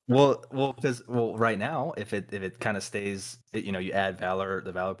no. Well, because right now, if it kind of stays, you add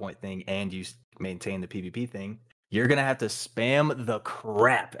the Valor Point thing, and you maintain the PvP thing, you're gonna have to spam the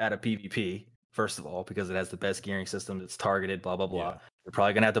crap out of PvP. First of all, because it has the best gearing system that's targeted, blah blah blah. Yeah. You're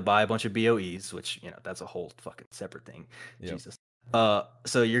probably gonna have to buy a bunch of BOEs, which that's a whole fucking separate thing. Yep. Jesus.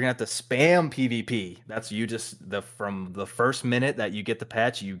 So you're gonna have to spam PvP. That's from the first minute that you get the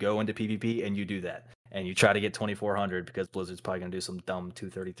patch, you go into PvP and you do that, and you try to get 2400 because Blizzard's probably gonna do some dumb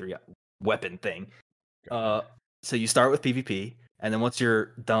 233 weapon thing. So you start with PvP, and then once you're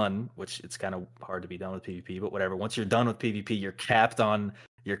done, which it's kind of hard to be done with PvP, but whatever. Once you're done with PvP, you're capped on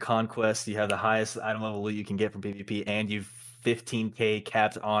your conquest. You have the highest item level loot you can get from PvP, and you've 15k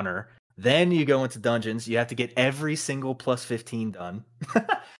capped honor. Then you go into dungeons. You have to get every single plus 15 done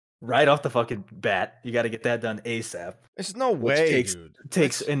right off the fucking bat. You got to get that done ASAP. There's no way, dude.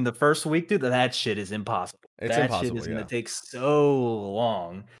 Takes in the first week, dude. That shit is impossible. That shit is gonna take so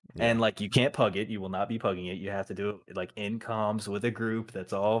long. Yeah. And like you can't pug it. You will not be pugging it. You have to do it like in comms with a group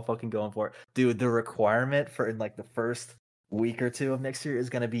that's all fucking going for it, dude. The requirement for in like the first week or two of next year is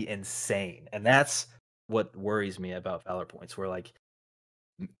gonna be insane, and that's what worries me about Valor Points. Where like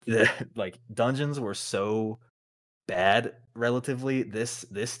dungeons were so bad relatively this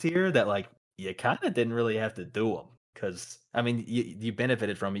tier that like you kind of didn't really have to do them, because I mean you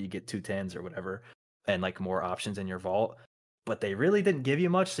benefited from it. You get 210s or whatever and like more options in your vault, but they really didn't give you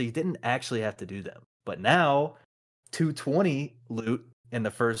much, so you didn't actually have to do them. But now 220 loot in the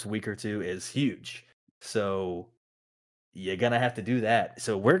first week or two is huge, so you're gonna have to do that.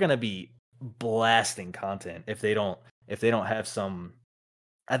 So we're gonna be blasting content if they don't have some.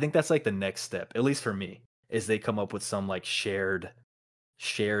 I think that's like the next step, at least for me, is they come up with some like shared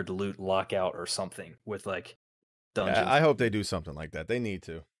loot lockout or something with like dungeons. Yeah, I hope they do something like that. They need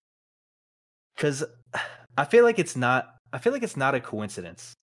to. Because I feel like it's not a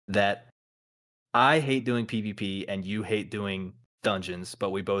coincidence that I hate doing PvP and you hate doing dungeons,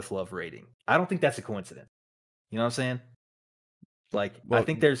 but we both love raiding. I don't think that's a coincidence. You know what I'm saying? Like, I Well,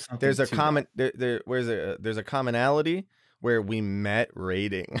 think there's something there's a to that. common there's a commonality where we met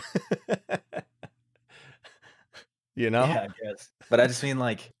rating. You know? Yeah, I guess. But I just mean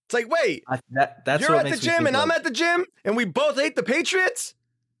like It's like, wait, that's you're what at the makes me gym think and I'm like at the gym and we both hate the Patriots?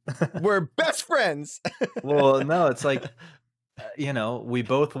 We're best friends. well, no, it's like we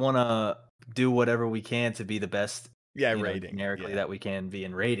both want to do whatever we can to be the best, Yeah, rating. generically Yeah. that we can be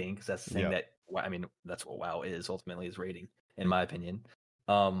in rating, because that's the thing Yeah. that I mean, that's what WoW is ultimately, is rating, in my opinion.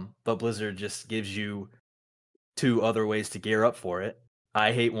 But Blizzard just gives you two other ways to gear up for it.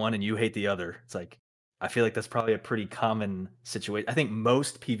 I hate one and you hate the other. It's like, I feel like that's probably a pretty common situation. I think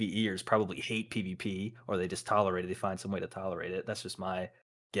most PvEers probably hate PvP, or they just tolerate it. They find some way to tolerate it. That's just my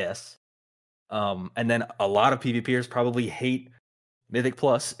guess. And then a lot of PvPers probably hate Mythic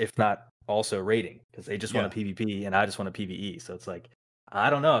Plus, if not also rating, because they just want a PvP and I just want a PvE. So it's like,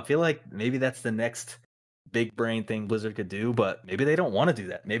 I don't know. I feel like maybe that's the next big brain thing Blizzard could do, but maybe they don't want to do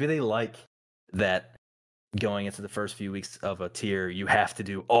that. Maybe they like that going into the first few weeks of a tier, you have to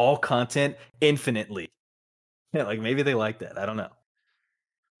do all content infinitely. Yeah, like maybe they like that. I don't know.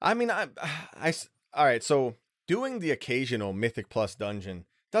 I mean, all right. So doing the occasional Mythic Plus dungeon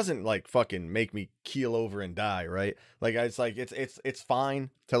doesn't like fucking make me keel over and die, right? Like it's fine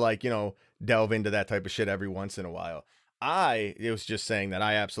to like delve into that type of shit every once in a while. It was just saying that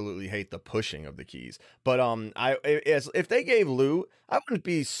I absolutely hate the pushing of the keys, but if they gave loot, I wouldn't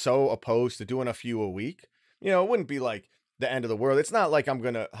be so opposed to doing a few a week. It wouldn't be like the end of the world. It's not like I'm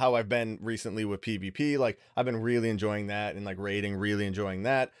gonna how I've been recently with PvP. Like I've been really enjoying that, and like raiding, really enjoying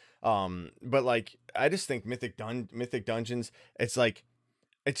that. But like I just think Mythic Dungeons, it's like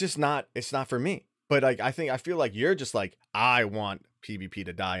it's not for me. But like I feel like you're just like, I want PvP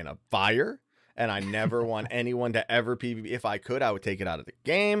to die in a fire, and I never want anyone to ever PvP. If I could, I would take it out of the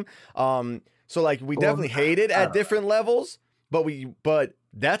game. So like we definitely hate it at different levels, but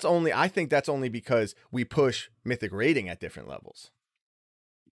I think that's only because we push Mythic rating at different levels.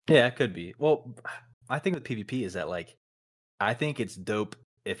 Yeah, it could be. Well, I think with PvP is that like, I think it's dope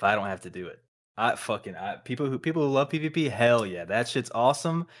if I don't have to do it. People who love PvP, hell yeah, that shit's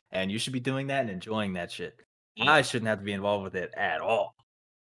awesome, and you should be doing that and enjoying that shit. I shouldn't have to be involved with it at all.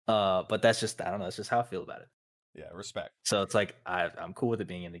 But that's just, I don't know, that's just how I feel about it. Yeah, respect. So it's like I'm cool with it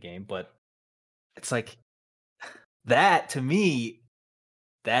being in the game, but it's like that to me,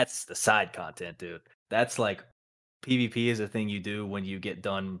 that's the side content, dude. That's like PvP is a thing you do when you get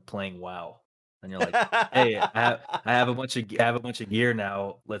done playing WoW, and you're like, "Hey, I have a bunch of gear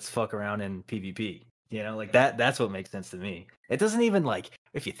now. Let's fuck around in PvP." Like that. That's what makes sense to me. It doesn't even like,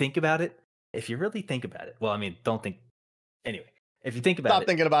 if you think about it. If you really think about it, well, I mean, don't think. Anyway, if you think about Stop it,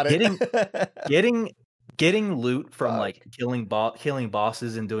 thinking about it. getting loot from like killing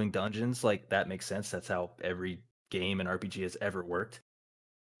bosses and doing dungeons, like that makes sense. That's how every game and RPG has ever worked.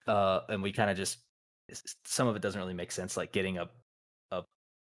 And we kind of just, some of it doesn't really make sense, like getting a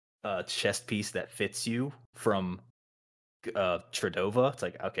chest piece that fits you from Tredova. It's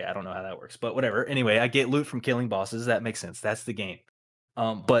like, okay, I don't know how that works, but whatever. Anyway, I get loot from killing bosses. That makes sense. That's the game.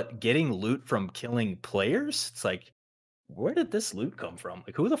 But getting loot from killing players, it's like, where did this loot come from?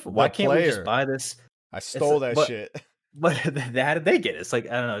 Like, why can't we just buy this? I stole that shit. But how did they get it? It's like,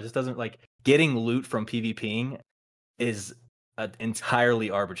 I don't know. It just doesn't, like, getting loot from PvPing is an entirely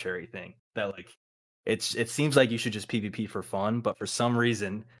arbitrary thing. That like, it seems like you should just PvP for fun, but for some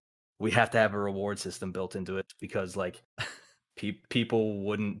reason we have to have a reward system built into it, because like people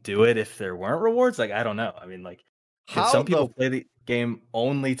wouldn't do it if there weren't rewards. Like, I don't know. I mean, like, some people play the game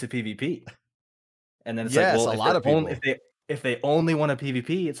only to PvP, and then it's like, well, a lot of people. If they only want a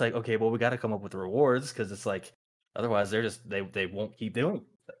PvP, it's like, okay, well, we got to come up with rewards, because it's like, otherwise they're just they won't keep doing it.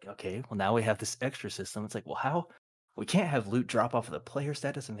 Like, okay, well, now we have this extra system. It's like, well, how? We can't have loot drop off of the players.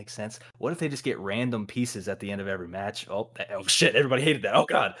 That doesn't make sense. What if they just get random pieces at the end of every match? Oh shit! Everybody hated that. Oh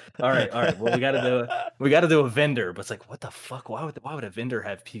god! All right. Well, we got to do a vendor. But it's like, what the fuck? Why would a vendor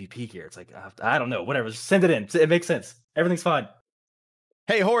have PvP gear? It's like, I don't know. Whatever. Just send it in. It makes sense. Everything's fine.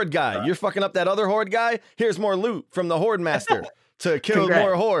 Hey, Horde guy, you're fucking up that other Horde guy. Here's more loot from the Horde master to kill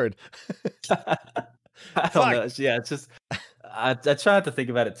more Horde. I don't know. Yeah, it's just, I try not to think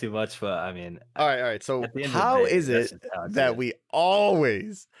about it too much, but I mean, all right. So how is it that we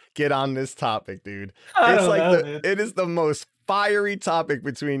always get on this topic, dude? It's like it is the most fiery topic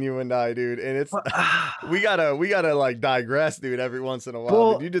between you and I, dude. And it's we gotta like digress, dude, every once in a while.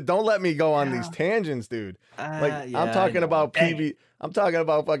 Well, you just don't let me go on these tangents, dude. Like I'm talking about PV. I'm talking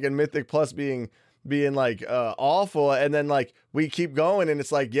about fucking Mythic Plus being like awful, and then like we keep going, and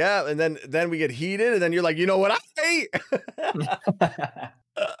it's like, yeah, and then we get heated, and then you're like, you know what I hate?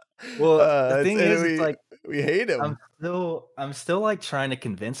 Well, the thing And is, it's like we hate him. I'm still like trying to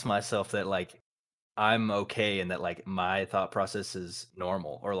convince myself that like I'm okay and that like my thought process is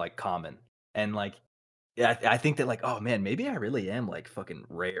normal or like common. And like yeah, I think that like, oh man, maybe I really am like fucking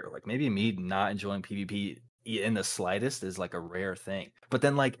rare. Like maybe me not enjoying PvP in the slightest is like a rare thing. But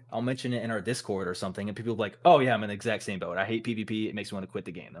then like I'll mention it in our Discord or something, and people will be like, oh yeah, I'm in the exact same boat. I hate PvP. It makes me want to quit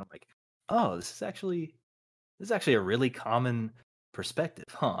the game. And I'm like, oh, this is actually a really common perspective,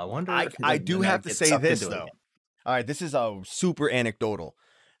 huh? I wonder. I Then, do then I have to get say sucked this into it though. again. All right, this is a super anecdotal.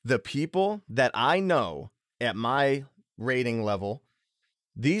 The people that I know at my rating level,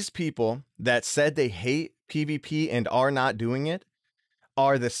 these people that said they hate PvP and are not doing it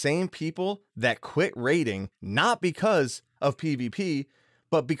are the same people that quit rating not because of PvP,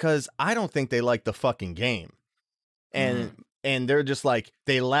 but because I don't think they like the fucking game. Mm. And they're just like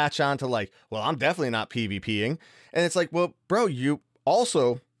they latch on to like, well, I'm definitely not PvPing. And it's like, well, bro, you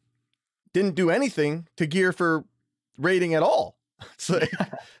also didn't do anything to gear for rating at all. It's like,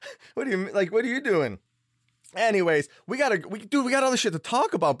 what do you like? What are you doing? Anyways, we got other shit to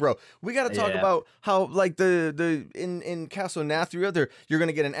talk about, bro. We gotta talk Yeah. about how like the in Castle Nathria, you're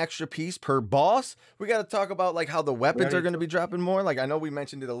gonna get an extra piece per boss. We gotta talk about like how the We weapons are already gonna be dropping more. Like I know we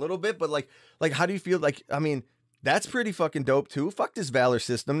mentioned it a little bit, but like how do you feel? Like I mean, that's pretty fucking dope too. Fuck this Valor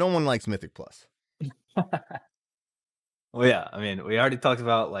system. No one likes Mythic Plus. Well, yeah, I mean, we already talked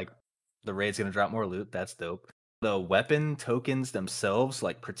about like the raid's gonna drop more loot. That's dope. The weapon tokens themselves,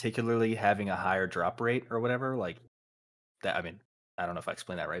 like particularly having a higher drop rate or whatever, like that. I mean, I don't know if I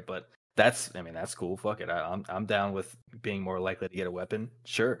explained that right, but that's cool. Fuck it, I'm down with being more likely to get a weapon.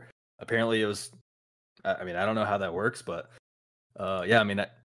 Sure. Apparently, it was. I mean, I don't know how that works, but yeah, I mean,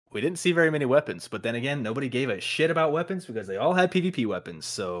 we didn't see very many weapons. But then again, nobody gave a shit about weapons because they all had PvP weapons.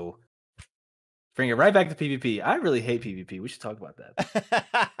 So bring it right back to PvP. I really hate PvP. We should talk about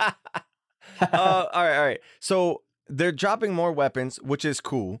that. All right. So they're dropping more weapons, which is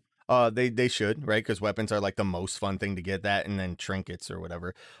cool. They should, right? Because weapons are like the most fun thing to get, that and then trinkets or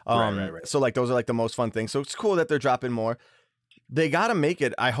whatever. Right. So like those are like the most fun things. So it's cool that they're dropping more. They gotta make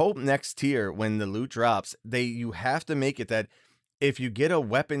it. I hope next tier when the loot drops, you have to make it that if you get a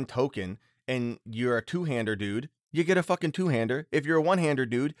weapon token and you're a two-hander dude, you get a fucking two-hander. If you're a one-hander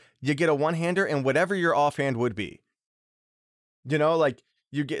dude, you get a one-hander and whatever your offhand would be. You know, like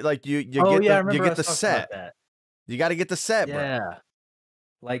you get like you Oh get yeah, I you remember get us the talking about set. that. You got to get the set, bro. Yeah.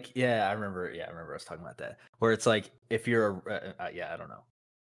 Like, yeah, I remember. Yeah, I remember us talking about that. Where it's like, if you're yeah, I don't know.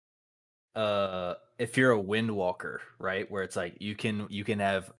 If you're a windwalker, right? Where it's like you can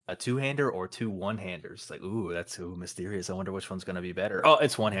have a two-hander or two one-handers. Like, ooh, that's mysterious. I wonder which one's gonna be better. Oh,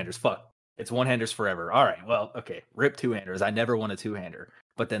 it's one-handers. Fuck. It's one-handers forever. All right. Well, okay. Rip two-handers. I never want a two-hander.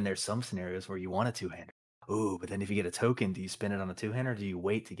 But then there's some scenarios where you want a two-hander. Ooh, but then if you get a token, do you spend it on a two-hander? Do you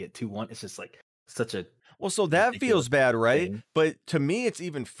wait to get two one? It's just like such a Well, so that ridiculous feels bad, right? thing. But to me, it's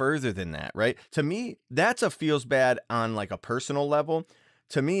even further than that, right? To me, that's a feels bad on like a personal level.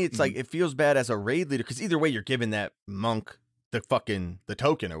 To me, it's like Mhm. it feels bad as a raid leader because either way, you're giving that monk the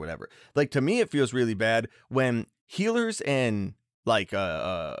token or whatever. Like to me, it feels really bad when healers and like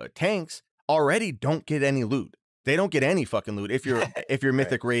tanks already don't get any loot. They don't get any fucking loot if you're Right.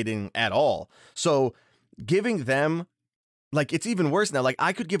 mythic raiding at all. So giving them like it's even worse now. Like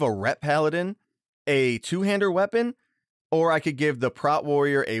I could give a rep paladin a two-hander weapon, or I could give the prot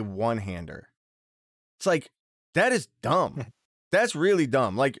warrior a one-hander. It's like that is dumb. That's really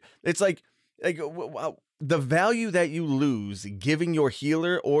dumb. Like it's like the value that you lose giving your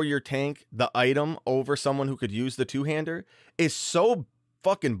healer or your tank the item over someone who could use the two-hander is so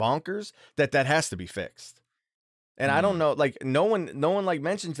fucking bonkers that has to be fixed. And I don't Mm. know, like no one like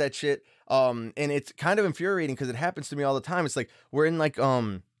mentions that shit. And it's kind of infuriating because it happens to me all the time. It's like we're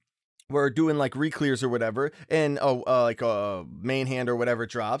doing like reclears or whatever, and like a main hand or whatever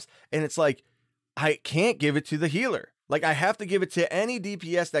drops, and it's like I can't give it to the healer. Like I have to give it to any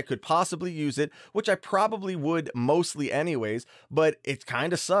DPS that could possibly use it, which I probably would mostly anyways. But it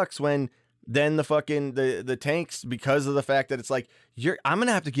kind of sucks when then the tanks, because of the fact that it's like I'm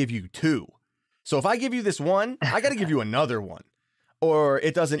gonna have to give you two. So if I give you this one, I got to give you another one, or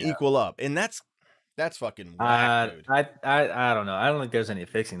it doesn't Yeah. equal up, and that's fucking whack, dude. I don't know. I don't think there's any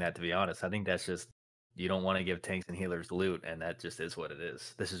fixing that, to be honest. I think that's just you don't want to give tanks and healers loot, and that just is what it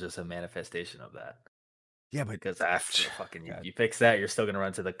is. This is just a manifestation of that. Yeah, but Because after fucking God. you fix that, you're still gonna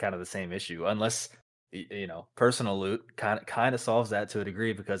run to the kind of the same issue, unless personal loot kind of solves that to a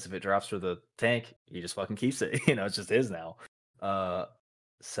degree. Because if it drops for the tank, he just fucking keeps it. It's just his now. Uh,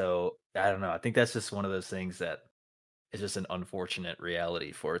 so I don't know. I think that's just one of those things that is just an unfortunate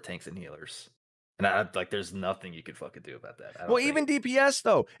reality for tanks and healers. And I like, there's nothing you could fucking do about that. I Well, don't even think. DPS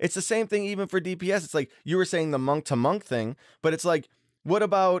though, it's the same thing. Even for DPS, it's like you were saying the monk to monk thing, but it's like, what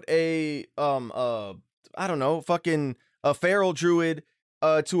about a I don't know, fucking a feral druid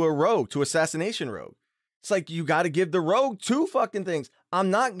to a rogue, to assassination rogue? It's like you got to give the rogue two fucking things.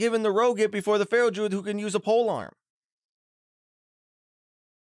 I'm not giving the rogue it before the feral druid who can use a pole arm.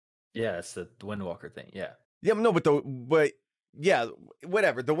 Yeah, it's the Windwalker thing. Yeah. Yeah, no, but yeah,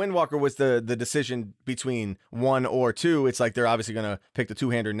 whatever. The Windwalker was the decision between one or two. It's like they're obviously gonna pick the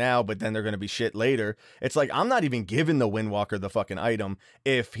two-hander now, but then they're gonna be shit later. It's like I'm not even giving the Windwalker the fucking item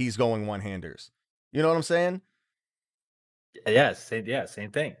if he's going one-handers. You know what I'm saying? Yeah,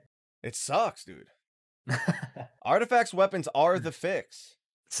 same thing. It sucks, dude. Artifacts weapons are the fix.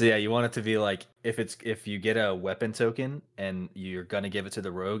 So yeah, you want it to be like if you get a weapon token and you're gonna give it to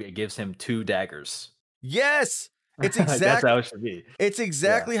the rogue, it gives him 2 daggers. Yes, it's That's exactly how it should be. it's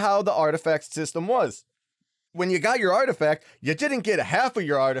exactly how the artifact system was. When you got your artifact, you didn't get half of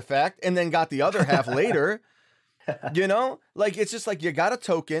your artifact and then got the other half later. You know, like it's just like you got a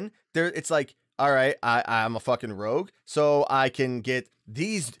token there. It's like, all right, I'm a fucking rogue, so I can get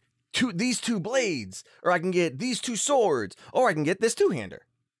these two blades, or I can get these 2 swords, or I can get this two-hander.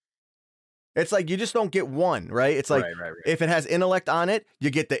 It's like you just don't get one, right? It's like Right. if it has intellect on it, you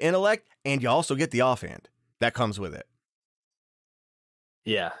get the intellect, and you also get the offhand that comes with it.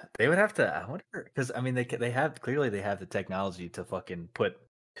 Yeah, they would have to. I wonder because I mean they have clearly they have the technology to fucking put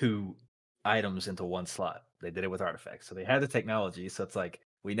 2 items into one slot. They did it with artifacts, so they have the technology. So it's like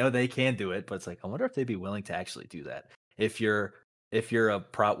we know they can do it, but it's like I wonder if they'd be willing to actually do that. If you're a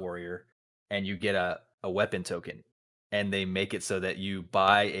prot warrior and you get a weapon token, and they make it so that you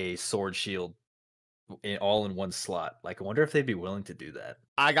buy a sword shield all in one slot. Like I wonder if they'd be willing to do that.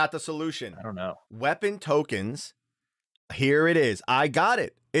 I got the solution. I don't know. Weapon tokens. Here it is. I got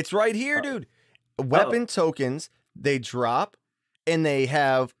it. It's right here, dude. Weapon tokens, they drop and they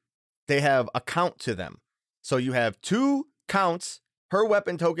have a count to them. So you have 2 counts per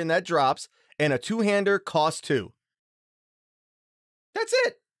weapon token that drops, and a two-hander costs 2. That's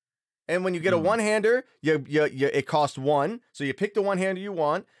it. And when you get a one-hander, it costs 1. So you pick the one-hander you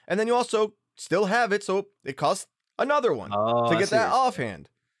want, and then you also still have it, so it costs another one to get that offhand.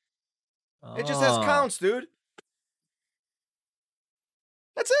 It just has counts, dude.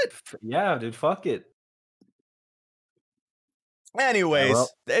 That's it. Yeah, dude, fuck it. Anyways,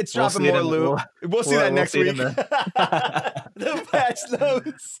 it's dropping more loot. We'll see that next week. The patch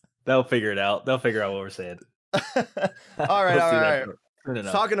notes. They'll figure it out. They'll figure out what we're saying. All right.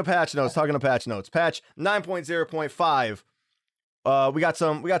 Talking to patch notes. Patch 9.0.5. We got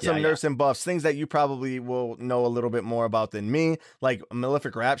some nerfs and buffs, things that you probably will know a little bit more about than me. Like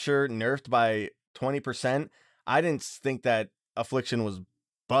Malefic Rapture nerfed by 20%. I didn't think that Affliction was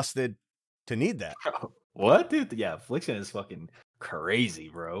busted to need that. What, dude? Yeah, Affliction is fucking crazy,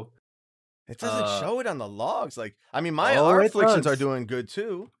 bro. It doesn't show it on the logs. Like, I mean, our Afflictions are doing good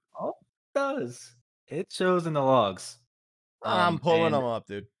too. Oh, it does. It shows in the logs. I'm pulling them up,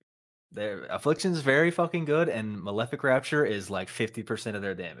 dude. Their Affliction's very fucking good, and Malefic Rapture is like 50% of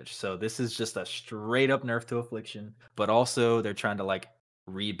their damage. So this is just a straight up nerf to Affliction, but also they're trying to like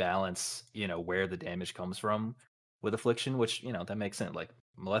rebalance, where the damage comes from with Affliction, which, that makes sense. Like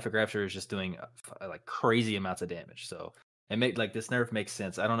Malefic Rapture is just doing like crazy amounts of damage. So it this nerf makes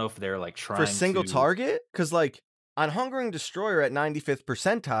sense. I don't know if they're like trying for single target, because like on Hungering Destroyer at 95th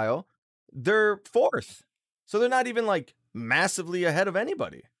percentile, they're 4th. So they're not even like massively ahead of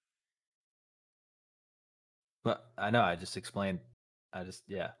anybody. But I know, I just explained.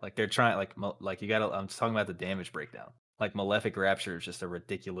 Like they're trying, like you gotta. I'm just talking about the damage breakdown. Like Malefic Rapture is just a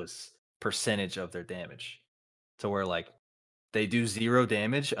ridiculous percentage of their damage, to where like they do 0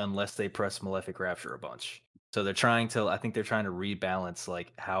 damage unless they press Malefic Rapture a bunch. So they're trying to. I think they're trying to rebalance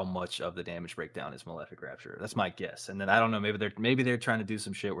like how much of the damage breakdown is Malefic Rapture. That's my guess. And then I don't know. Maybe they're trying to do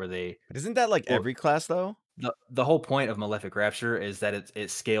some shit where they. But isn't that like every class though? The whole point of Malefic Rapture is that it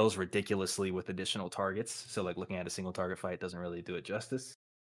scales ridiculously with additional targets. So like looking at a single target fight doesn't really do it justice.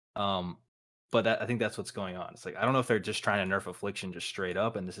 But I think that's what's going on. It's like I don't know if they're just trying to nerf Affliction just straight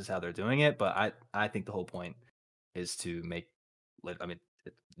up, and this is how they're doing it. But I think the whole point is to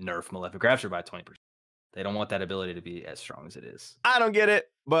nerf Malefic Rapture by 20%. They don't want that ability to be as strong as it is. I don't get it,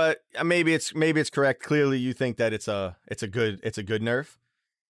 but maybe it's correct. Clearly, you think that it's a good nerf.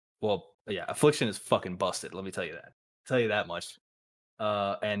 Well, yeah, Affliction is fucking busted. Let me tell you that. Tell you that much.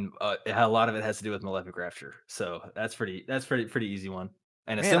 And a lot of it has to do with Malefic Rapture. So that's pretty easy one.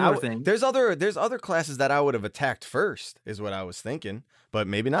 And a similar thing. There's other classes that I would have attacked first, is what I was thinking, but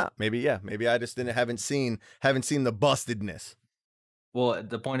maybe not. Maybe I just haven't seen the bustedness. Well,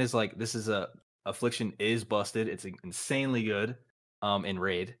 the point is like this is Affliction is busted. It's insanely good in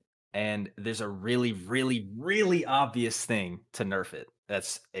Raid. And there's a really, really, really obvious thing to nerf it.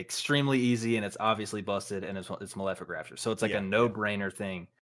 That's extremely easy and it's obviously busted and it's Malefic Rapture. So it's like a no-brainer thing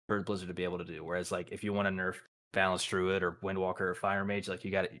for Blizzard to be able to do. Whereas like if you want to nerf Balance Druid or Windwalker or Fire Mage, like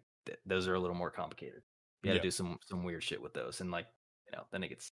you got to, those are a little more complicated. You got to do some weird shit with those, and like then it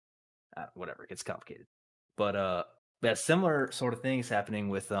gets whatever, it gets complicated. But that similar sort of thing is happening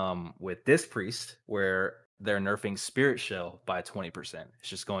with Disc Priest, where they're nerfing Spirit Shell by 20%. It's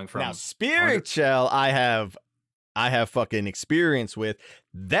just going from now Spirit Shell. I have fucking experience with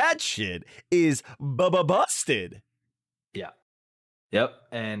that. Shit is busted. Yeah. Yep.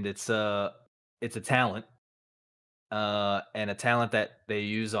 And it's a talent. And a talent that they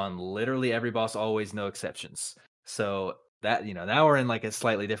use on literally every boss, always, no exceptions. So that now we're in like a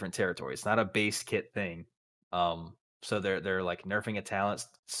slightly different territory. It's not a base kit thing. So they're like nerfing a talent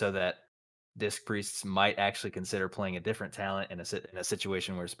so that Disc Priests might actually consider playing a different talent in a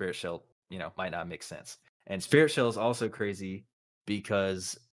situation where Spirit Shell might not make sense. And Spirit Shell is also crazy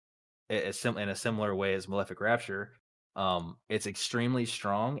because it's in a similar way as Malefic Rapture. It's extremely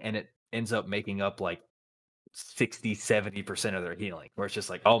strong and it ends up making up like 60-70% of their healing, where it's just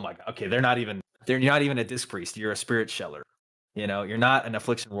like, oh my god, okay, they're not even a Disc Priest, you're a Spirit Sheller. You're not an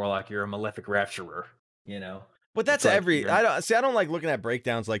Affliction Warlock, you're a Malefic Rapturer. But that's like I don't like looking at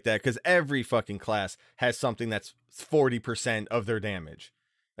breakdowns like that, because every fucking class has something that's 40% of their damage.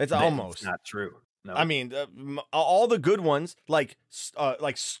 It's almost not true. No, I mean, all the good ones like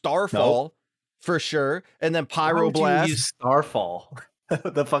Starfall for sure, and then Pyroblast. Why would you use Starfall?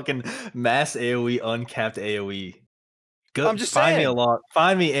 The fucking mass AoE, uncapped AoE. Go, I'm just saying.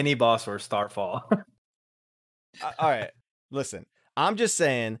 Find me any boss for Starfall. All right, listen. I'm just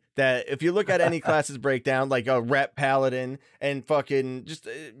saying that if you look at any classes breakdown, like a Rep Paladin and fucking just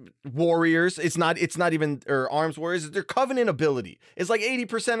warriors, it's not even, or arms warriors, their Covenant ability is like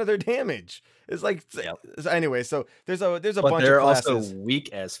 80% of their damage. It's like anyway. So there's a bunch of classes. They're also weak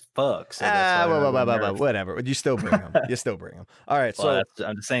as fuck. So whatever. You still bring them. You still bring them. All right. Well, so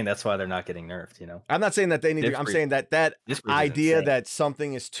I'm just saying that's why they're not getting nerfed. I'm not saying that they need to. I'm saying that idea that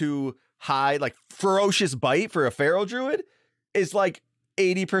something is too high, like Ferocious Bite for a Feral Druid, is like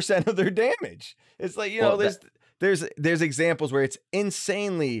 80% of their damage. It's like, there's examples where it's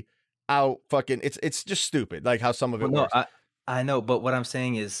insanely out fucking, it's just stupid, like how some of it works. I know, but what I'm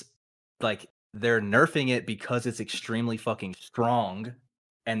saying is like they're nerfing it because it's extremely fucking strong,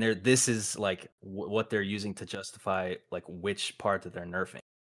 and this is like what they're using to justify like which part that they're nerfing.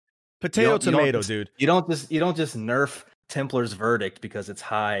 Tomato, dude. You don't just nerf Templar's Verdict because it's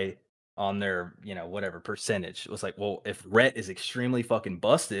high on their whatever percentage. It was like, well, if Ret is extremely fucking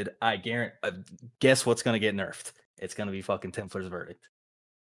busted, I guarantee guess what's gonna get nerfed? It's gonna be fucking Templar's Verdict.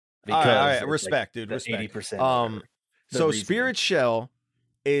 Because all right, respect, like, dude, respect. 80%. So Spirit Shell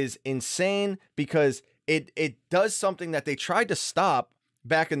is insane because it does something that they tried to stop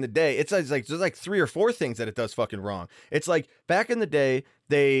back in the day. It's like there's like 3 or 4 things that it does fucking wrong. It's like back in the day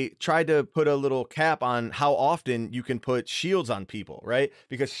they tried to put a little cap on how often you can put shields on people, right?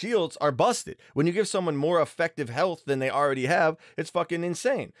 Because shields are busted. When you give someone more effective health than they already have, it's fucking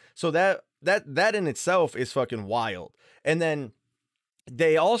insane. So that in itself is fucking wild. And then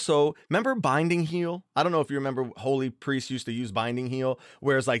they also, remember Binding Heal? I don't know if you remember Holy Priest used to use Binding Heal,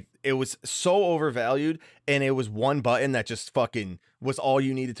 whereas like it was so overvalued and it was one button that just fucking was all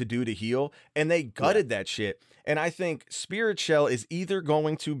you needed to do to heal. And they gutted that shit. And I think Spirit Shell is either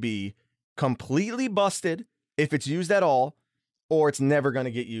going to be completely busted if it's used at all, or it's never going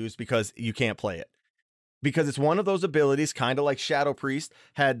to get used because you can't play it. Because it's one of those abilities, kind of like Shadow Priest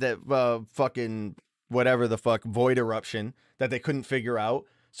had that fucking whatever the fuck Void Eruption that they couldn't figure out.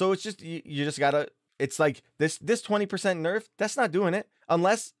 So it's just you just gotta, it's like this 20% nerf, that's not doing it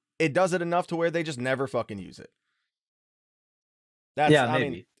unless it does it enough to where they just never fucking use it. Maybe. I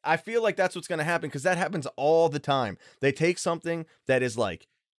mean, I feel like that's what's gonna happen, because that happens all the time. They take something that is like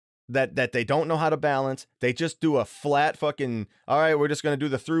that they don't know how to balance, they just do a flat fucking, all right, we're just gonna do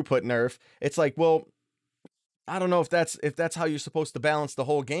the throughput nerf. It's like, well, I don't know if that's how you're supposed to balance the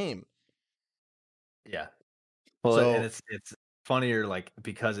whole game. Yeah. Well, so, and it's funnier, like,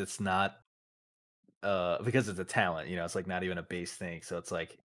 because it's not because it's a talent, it's like not even a base thing. So it's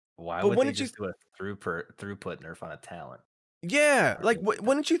like, why would they just do a throughput nerf on a talent? Yeah, like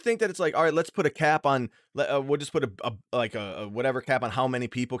wouldn't you think that it's like, all right, let's put a cap on, we'll just put a whatever cap on how many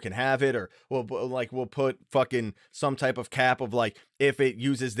people can have it, or we'll put fucking some type of cap of like, if it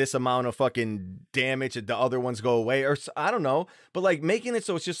uses this amount of fucking damage, the other ones go away, or I don't know, but like making it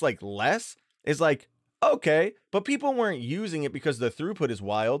so it's just like less is like, Okay, but people weren't using it because the throughput is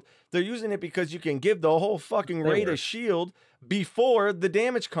wild. They're using it because you can give the whole fucking They raid were. a shield before the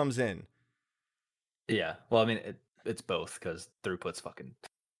damage comes in. Yeah. Well, I mean, it's both because throughput's fucking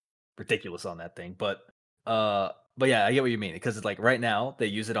ridiculous on that thing. But yeah, I get what you mean because it's like right now they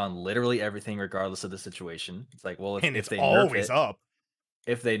use it on literally everything, regardless of the situation. It's like, well, And if it's they nerf always it, up.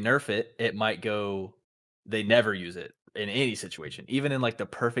 it might go. They never use it in any situation, even in like the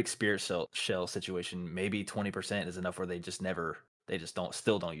perfect shell situation. Maybe 20% is enough where they just never, they just don't,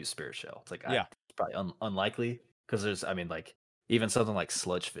 still don't use spirit shell. It's like Yeah. it's probably unlikely because there's, I mean, like even something like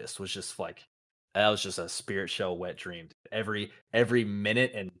Sludge Fist was just like that was just a spirit shell wet dream. Every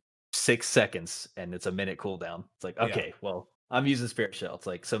minute and 6 seconds, and it's a minute cooldown. It's like Yeah. okay, well. I'm using Spirit Shell. It's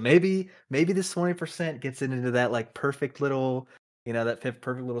like so maybe this 20% gets it into that like perfect little that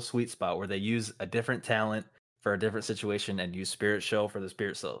perfect little sweet spot where they use a different talent for a different situation and use Spirit Shell for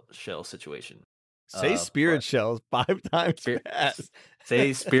the Shell situation. Say But spirit shells 5 times spirit, fast.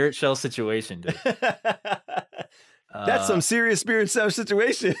 say Spirit Shell situation, dude. That's some Uh, serious spirit shell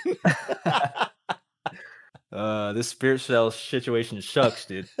situation. this Spirit Shell situation shucks,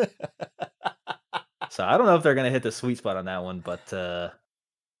 dude. So I don't know if they're gonna hit the sweet spot on that one, but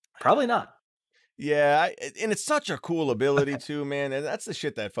probably not. Yeah, and it's such a cool ability too, man. And that's the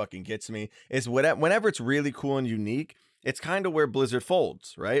shit that fucking gets me. Is whenever it's really cool and unique, it's kind of where Blizzard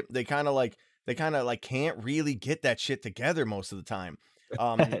folds, right? They kind of like can't really get that shit together most of the time.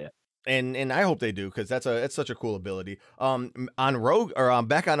 Um, and I hope they do because it's such a cool ability. On Rogue or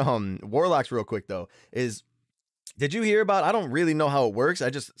back on Warlocks real quick though is did you hear about? I don't really know how it works. I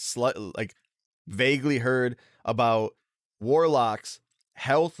just like vaguely heard about Warlock's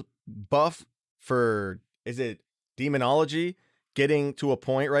health buff for is it demonology getting to a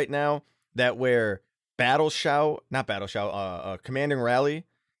point right now that where commanding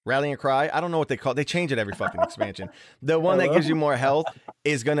rallying cry, I don't know what they call it. They change it every fucking expansion. The one that gives you Hello? more health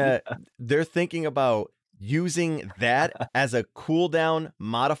is gonna they're thinking about using that as a cooldown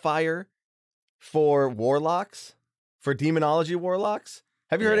modifier for warlocks, for demonology warlocks.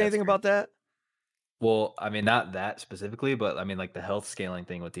 Have you heard Yeah, it's anything about that? well, I mean, not that specifically, but I mean, like the health scaling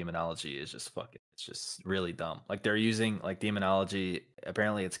thing with demonology is just fucking. It's just really dumb. Like they're using like demonology.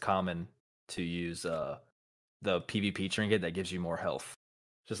 Apparently, it's common to use the PvP trinket that gives you more health.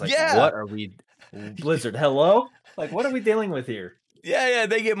 Just like Yeah. what are we, Blizzard? Hello, like what are we dealing with here? Yeah,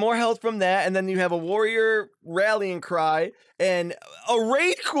 they get more health from that, and then you have a warrior rallying cry and a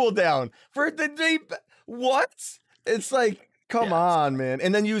raid cooldown for the day. What? It's like, come Yeah, it's on, man.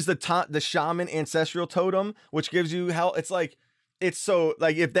 And then use the shaman ancestral totem, which gives you health. It's like, it's so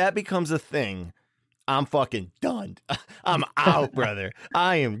like if that becomes a thing, I'm fucking done. I'm out, brother.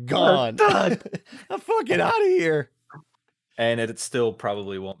 I am we're gone. done. I'm fucking out of here. And it still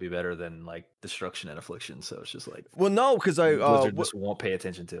probably won't be better than like destruction and affliction. So it's just like Well, no, because Blizzard just won't pay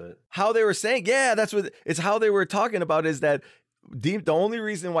attention to it. how they were saying, yeah, that's what it's how they were talking about is that the only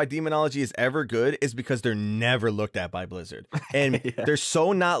reason why demonology is ever good is because they're never looked at by Blizzard. And Yeah, they're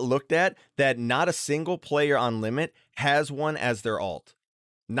so not looked at that not a single player on Limit has one as their alt.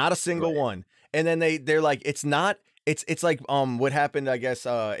 Not a single right. one. And then they're like, it's not, it's like what happened, I guess,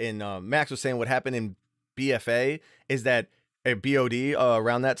 in Max was saying what happened in BFA is that BOD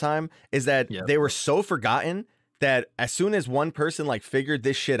around that time is that Yeah. they were so forgotten that as soon as one person like figured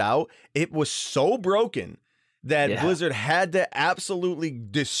this shit out, it was so broken that Yeah. Blizzard had to absolutely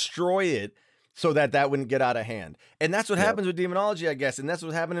destroy it so that that wouldn't get out of hand. And that's what Yep. happens with demonology, I guess. And that's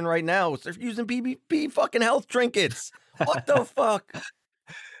what's happening right now. They're using PvP fucking health trinkets. What the fuck?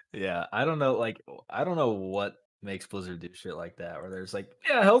 Yeah, I don't know. Like, I don't know what makes Blizzard do shit like that. Where there's like,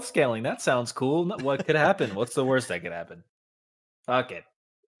 yeah, health scaling. That sounds cool. What could happen? What's the worst that could happen? Fuck it.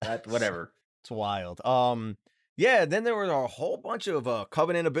 That whatever. It's wild. Yeah, then there were a whole bunch of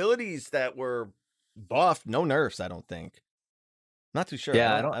covenant abilities that were buffed. No nerfs, I don't think. Not too sure.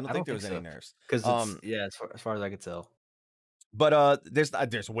 Yeah, I don't I think don't there think was any so. nerfs. Because it's yeah, as far as I could tell. But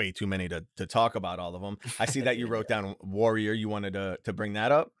there's way too many to talk about all of them. I see that you wrote Yeah. down warrior. You wanted to bring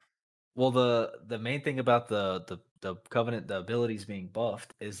that up. Well, the main thing about the covenant, the abilities being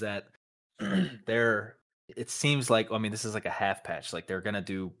buffed, is that they're. It seems like I mean this is like a half patch. Like they're gonna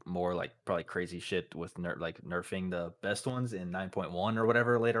do more like probably crazy shit with like nerfing the best ones in 9.1 or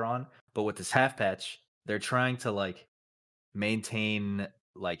whatever later on. But with this half patch, they're trying to like maintain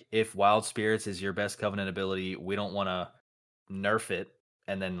like if wild spirits is your best covenant ability, we don't want to nerf it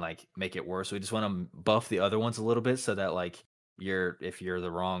and then like make it worse. We just want to buff the other ones a little bit so that like if you're the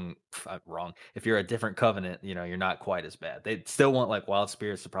wrong if you're a different covenant, you're not quite as bad. They still want like wild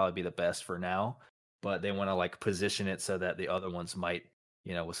spirits to probably be the best for now, but they want to like position it so that the other ones might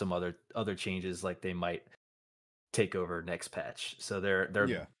with some other changes, like they might take over next patch. So they're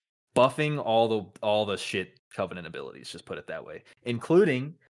Yeah. buffing all the shit Covenant abilities, just put it that way,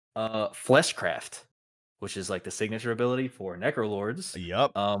 including Fleshcraft, which is like the signature ability for Necrolords.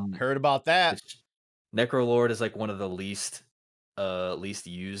 Yep. Heard about that. Which Necrolord is like one of the least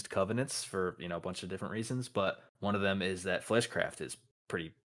used covenants for a bunch of different reasons, but one of them is that Fleshcraft is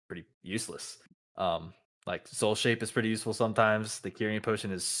pretty useless. Like Soul Shape is pretty useful sometimes. The Kyrian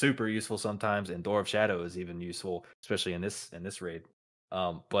Potion is super useful sometimes, and Door of Shadow is even useful, especially in this raid.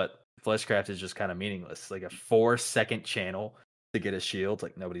 But Fleshcraft is just kind of meaningless. Like a 4-second channel to get a shield,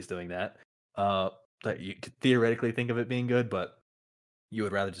 like nobody's doing that. That you could theoretically think of it being good, but you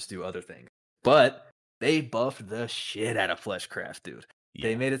would rather just do other things. But they buffed the shit out of Fleshcraft, dude. Yeah.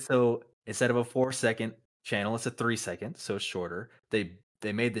 They made it so instead of a 4-second channel, it's a 3-second, so it's shorter. They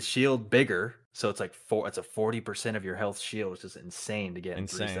made the shield bigger, so it's like it's a 40% of your health shield, which is insane to get in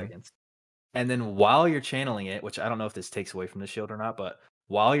 3 seconds. And then while you're channeling it, which I don't know if this takes away from the shield or not, but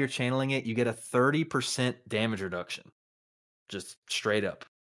while you're channeling it, you get a 30% damage reduction. Just straight up.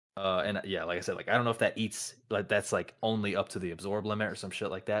 And yeah, like I said, like I don't know if that eats, like that's like only up to the absorb limit or some shit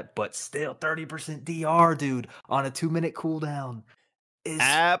like that, but still 30% DR, dude, on a 2-minute cooldown is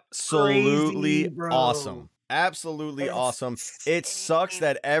absolutely crazy, awesome. Absolutely awesome. It sucks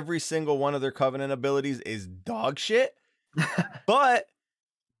that every single one of their Covenant abilities is dog shit, but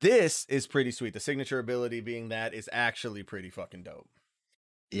this is pretty sweet. The signature ability being that is actually pretty fucking dope.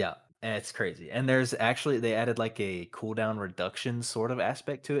 Yeah, and it's crazy. And there's actually, they added like a cooldown reduction sort of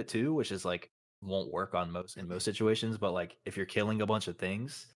aspect to it too, which is like won't work on most situations, but like if you're killing a bunch of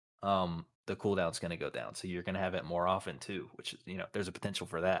things, the cooldown's going to go down. So you're going to have it more often too, which is, there's a potential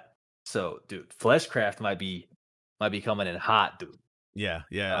for that. So, dude, Fleshcraft might be coming in hot, dude. Yeah.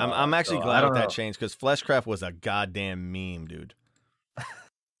 I'm actually glad with that change because Fleshcraft was a goddamn meme, dude.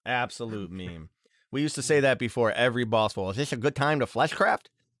 Absolute meme. We used to say that before every boss fall. Is this a good time to Fleshcraft?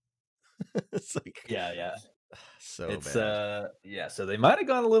 It's like, yeah. So it's bad. yeah. So they might have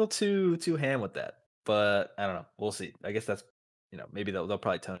gone a little too ham with that, but I don't know. We'll see. I guess that's maybe they'll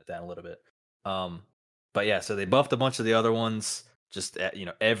probably tone it down a little bit. But yeah. So they buffed a bunch of the other ones. Just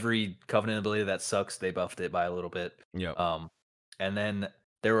every Covenant ability that sucks, they buffed it by a little bit. Yep. And then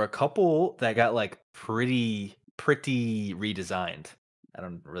there were a couple that got like pretty redesigned. I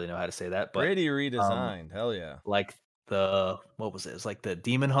don't really know how to say that, but pretty redesigned. Hell yeah. Like what was it? It's like the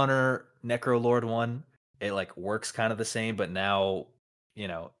Demon Hunter Necrolord one. It like works kind of the same, but now,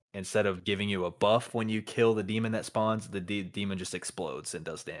 instead of giving you a buff when you kill the demon that spawns, the demon just explodes and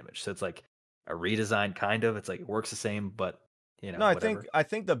does damage. So it's like a redesign kind of. It's like it works the same, but no, I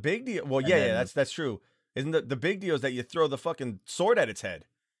think the big deal. Well, yeah, that's true. Isn't the big deal is that you throw the fucking sword at its head?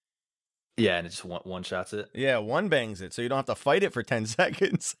 Yeah, and it just one shots it. Yeah, one bangs it, so you don't have to fight it for 10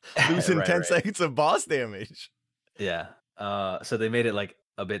 seconds, losing 10 seconds of boss damage. Yeah. So they made it like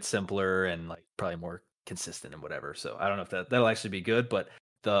a bit simpler and like probably more consistent and whatever. So I don't know if that'll actually be good, but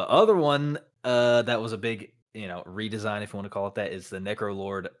the other one that was a big redesign, if you want to call it that, is the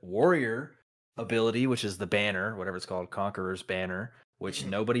Necrolord Warrior ability, which is the banner, whatever it's called, Conqueror's Banner, which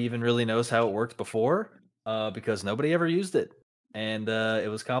nobody even really knows how it worked before, because nobody ever used it. And it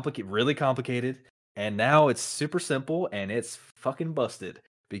was really complicated. And now it's super simple and it's fucking busted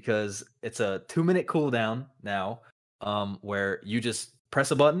because it's a 2-minute cooldown now, where you just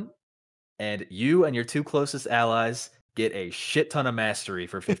press a button and you and your 2 closest allies get a shit ton of mastery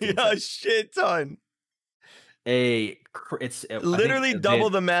for 15 seconds. A shit ton. It's literally double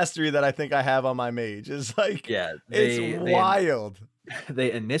the mastery that I think I have on my mage. It's like, it's wild.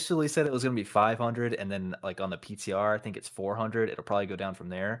 They initially said it was going to be 500, and then like on the PTR, I think it's 400. It'll probably go down from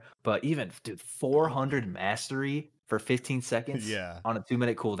there. But even, dude, 400 mastery for 15 seconds on a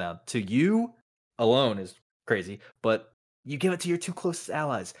 2-minute cooldown to you alone is crazy. But you give it to your 2 closest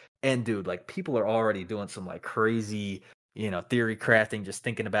allies, and dude, like people are already doing some like crazy, theory crafting, just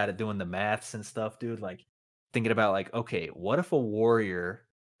thinking about it, doing the maths and stuff, dude. Like thinking about like, okay, what if a warrior?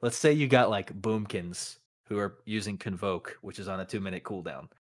 Let's say you got like boomkins who are using Convoke, which is on a 2-minute cooldown.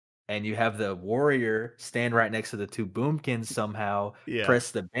 And you have the warrior stand right next to the 2 boomkins somehow,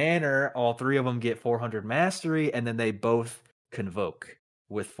 press the banner, all 3 of them get 400 mastery, and then they both Convoke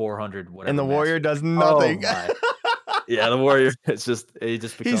with 400 whatever. And the warrior does nothing. Yeah, the warrior, he just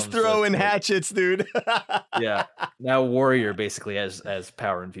becomes... He's throwing hatchets, dude. Yeah, now warrior basically has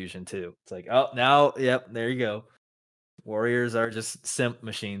power infusion too. It's like, oh, now, yep, there you go. Warriors are just simp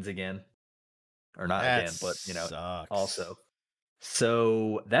machines again. Or not that again, but sucks. Also.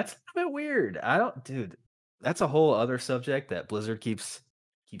 So that's a bit weird. Dude, that's a whole other subject that Blizzard keeps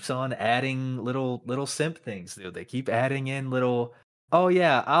on adding little simp things, dude. They keep adding in little oh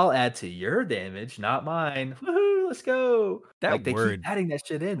yeah, I'll add to your damage, not mine. Woohoo, let's go. That Like they keep word, adding that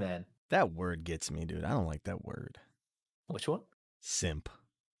shit in, man. that word gets me, dude. I don't like that word. Which one? Simp.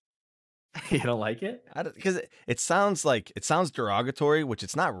 You don't like it? Because it sounds like it sounds derogatory, which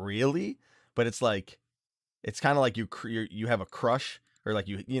it's not really, but it's like it's kind of like you have a crush or like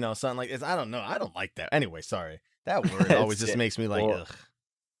you know something like this. I don't know. I don't like that. Anyway, sorry. That word always just makes me like, well, ugh.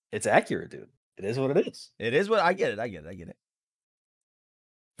 it's accurate, dude. It is what it is. It is what I get it. I get it.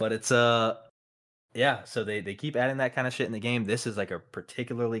 But it's yeah, so they keep adding that kind of shit in the game. This is like a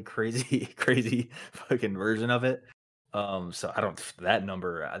particularly crazy crazy fucking version of it. So I don't that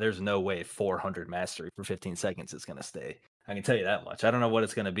number there's no way 400 mastery for 15 seconds is going to stay. I can tell you that much. I don't know what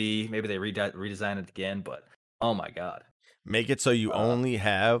it's going to be. Maybe they redesign it again, but oh my god. Make it so you only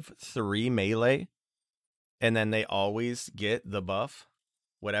have 3 melee and then they always get the buff.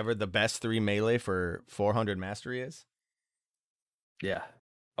 Whatever the best 3 melee for 400 mastery is. Yeah.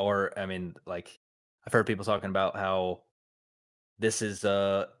 Or I mean, like I've heard people talking about how this is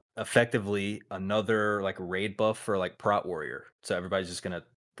effectively another like raid buff for like Prot Warrior. So everybody's just gonna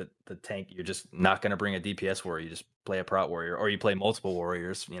the tank. You're just not gonna bring a DPS warrior. You just play a Prot Warrior, or you play multiple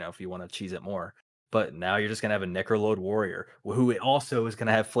warriors. You know, if you want to cheese it more. But now you're just gonna have a Necroload Warrior, who also is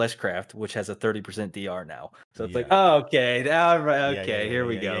gonna have Fleshcraft, which has a 30% DR now. So it's like, oh, okay, all right, okay, here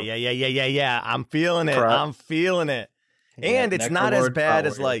we go. Yeah. I'm feeling it. I'm feeling it. And it's not as bad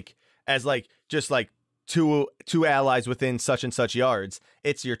as like just like two allies within such and such yards.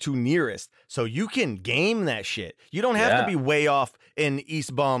 It's your 2 nearest. So you can game that shit. You don't have to be way off in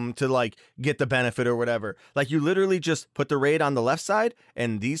East Bum to like get the benefit or whatever. Like you literally just put the raid on the left side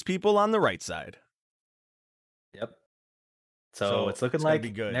and these people on the right side. Yep. So it's looking like be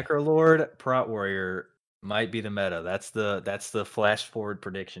good. Necrolord Prot Warrior might be the meta. That's the flash forward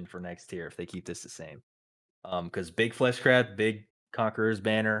prediction for next tier if they keep this the same. Because big Fleshcraft, big Conqueror's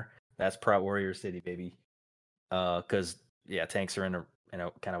Banner, that's Prot Warrior City, baby. Because yeah, tanks are in a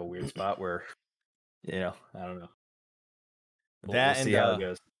kind of a weird spot where, you know, I don't know. We'll see how it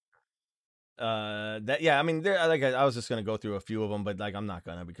goes. I mean, I was just gonna go through a few of them, but like I'm not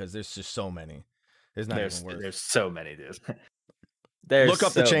gonna because there's just so many. There's so many, dude. Look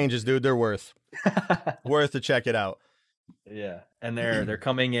up the changes, dude. They're worth to check it out. Yeah, and they're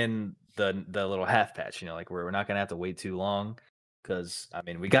coming in the little half patch. You know, like we're not gonna have to wait too long because I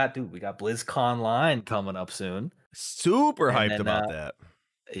mean we got BlizzConline coming up soon. Super hyped about that.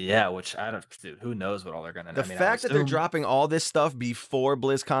 Yeah, which I don't, dude. Who knows what all they're gonna? The fact that they're dropping all this stuff before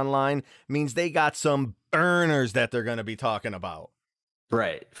BlizzConline means they got some burners that they're gonna be talking about.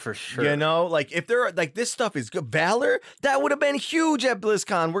 Right, for sure. You know, like if they're like this stuff is good, Valor that would have been huge at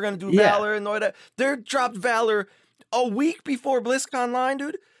BlizzCon. We're gonna do Valor and that. They dropped Valor a week before BlizzConline,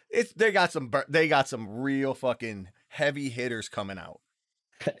 dude. They got some real fucking heavy hitters coming out.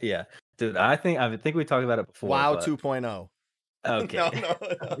 Yeah, dude. I think we talked about it before. WoW 2.0. Okay. No.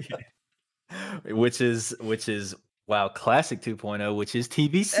 which is WoW Classic 2.0, which is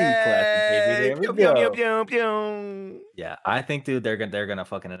TBC Classic, baby. There we go. Yeah, I think, dude, they're gonna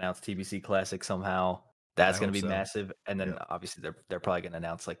fucking announce TBC Classic somehow. That's gonna be massive, and then obviously they're probably gonna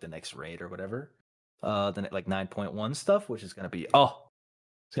announce like the next raid or whatever. Then like 9.1 stuff, which is gonna be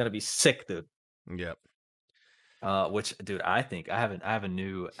it's gonna be sick, dude. Yep. Which, dude, I think I have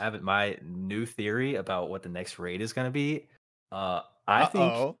my new theory about what the next raid is gonna be. I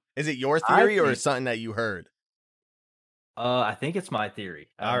think. Is it your theory or something that you heard? I think it's my theory.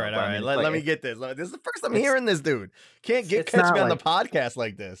 All right. Let me get this. This is the first I'm hearing this, dude. Can't catch me on the podcast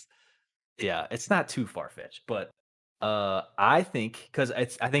like this. Yeah, it's not too far fetched, but I think because I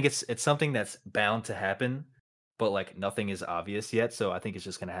think it's something that's bound to happen, but like nothing is obvious yet. So I think it's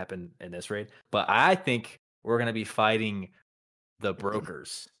just gonna happen in this raid. But I think we're gonna be fighting the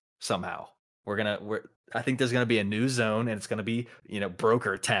brokers somehow. I think there's gonna be a new zone, and it's gonna be, you know,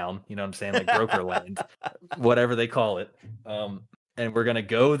 Broker Town. You know what I'm saying, like Broker Land, whatever they call it. And we're gonna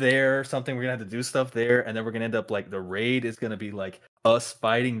go there. We're gonna have to do stuff there, and then we're gonna end up like the raid is gonna be like us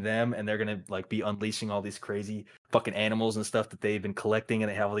fighting them, and they're gonna like be unleashing all these crazy fucking animals and stuff that they've been collecting, and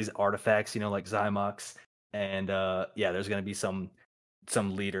they have all these artifacts, you know, like Zymox. And there's gonna be some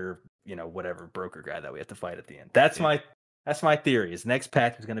leader, you know, whatever broker guy that we have to fight at the end. That's my theory. Is next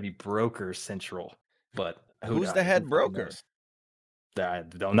patch is gonna be Broker Central. But who's the head broker? I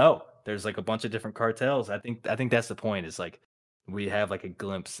don't know. There's like a bunch of different cartels. I think that's the point. Is like we have like a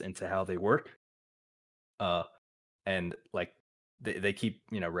glimpse into how they work. And like they keep,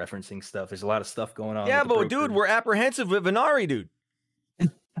 you know, referencing stuff. There's a lot of stuff going on. Yeah, but dude, we're apprehensive with Venari, dude.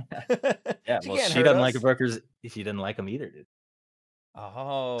 Yeah, well, she doesn't like brokers. She didn't like them either, dude.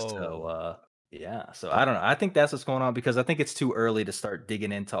 Oh, so Yeah, so I don't know. I think that's what's going on because I think it's too early to start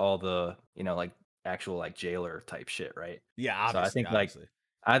digging into all the, like actual like jailer type shit, right? Yeah, So I obviously, think like obviously.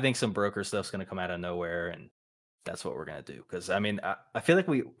 I think some broker stuff's gonna come out of nowhere, and that's what we're gonna do. Because I mean, I feel like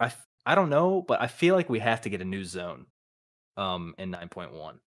I don't know, but I feel like we have to get a new zone, in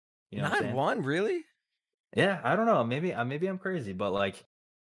 9.1. You know what I'm Nine saying? one, really? Yeah, I don't know. Maybe I'm crazy, but like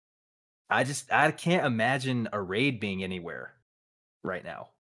I can't imagine a raid being anywhere right now.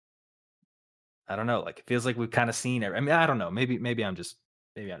 I don't know. Like it feels like we've kind of seen it. I mean, I don't know. Maybe I'm just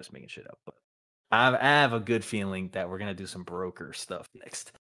making shit up, but I have a good feeling that we're gonna do some broker stuff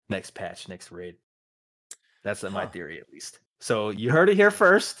next patch, next raid. That's my Huh. theory, at least. So you heard it here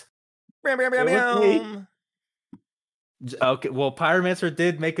first. Bam, bam, bam, It was me. bam. Okay, well, Pyromancer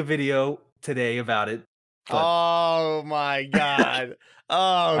did make a video today about it, but Oh my god.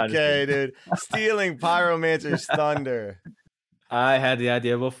 I'm just Okay, kidding. dude. Stealing Pyromancer's thunder. I had the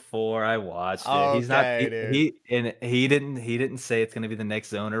idea before I watched it. He's not Okay, he, dude. he and he didn't say it's gonna be the next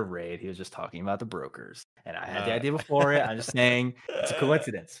zone or raid. He was just talking about the brokers. And I had the Uh, idea before it. I'm just saying it's a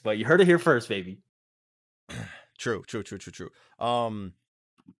coincidence. But you heard it here first, baby. true, true, true, true, true. All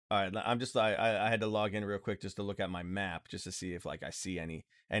right, I had to log in real quick just to look at my map just to see if like I see anything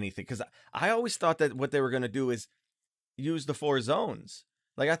because I always thought that what they were gonna do is use the 4 zones.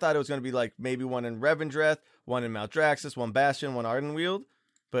 Like I thought it was gonna be like maybe one in Revendreth, one in Mount Draxus, one Bastion, one Ardenweald,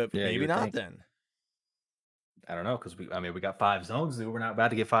 but Yeah, you maybe would not think. then. I don't know, because we got 5 zones, dude. We're not about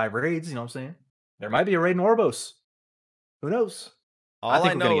to get 5 raids, you know what I'm saying? There might be a raid in Orbos. Who knows? I All I think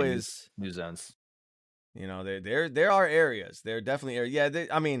we're gonna know get new is new zones. there are areas. There are definitely areas. Yeah,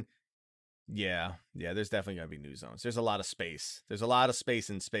 I mean, yeah. There's definitely gonna be new zones. There's a lot of space. There's a lot of space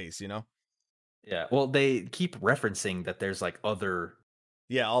in space. Yeah. Well, they keep referencing that there's like other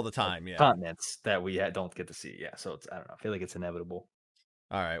Yeah, all the like time. Yeah. continents that we don't get to see. Yeah. So it's I don't know. I feel like it's inevitable.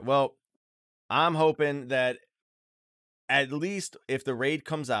 All right. Well, I'm hoping that at least if the raid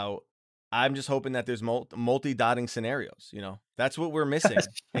comes out, I'm just hoping that there's multi-dotting scenarios. That's what we're missing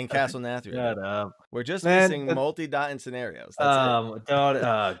in Castle Nathria, dude. Shut up. We're just Man, missing multi-dotting scenarios. That's it. don't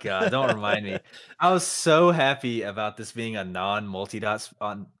oh god, don't remind me. I was so happy about this being a non-multi-dots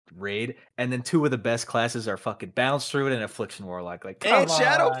on raid, and then 2 of the best classes are fucking Bounce Druid and Affliction Warlock. Like, And come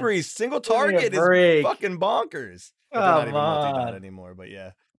Shadow on, Priest, single give me a target is break. fucking bonkers. But they're not Come even multi-dot on. anymore. But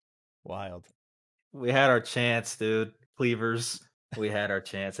yeah, wild. We had our chance, dude. Cleavers. We had our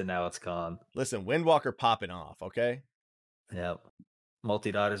chance, and now it's gone. Listen, Windwalker popping off, okay? Yep.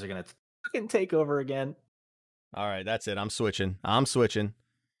 Multi-dotters are gonna fucking take over again. All right, that's it. I'm switching. Gonna go to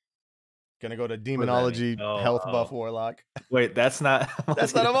What does that mean? Demonology Oh, Health Buff Warlock. wait, that's not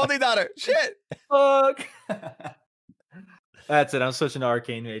That's not a multi-dotter. Shit. Fuck. That's it. I'm switching to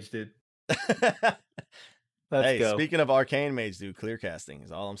Arcane Mage, dude. Let's Hey, go. speaking of Arcane Mage, dude, clear casting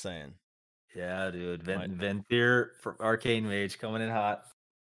is all I'm saying. Yeah, dude. Might- Venthyr for Arcane Mage coming in hot.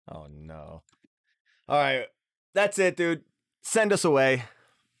 Oh no. All right. That's it, dude. Send us away.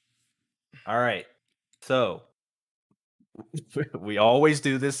 All right. So we always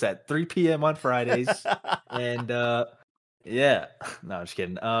do this at 3 p.m. on Fridays. And yeah. No, I'm just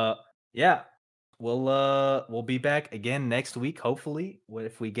kidding. Yeah. We'll be back again next week, hopefully.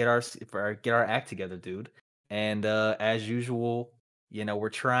 If we get our act together, dude. And as usual, we're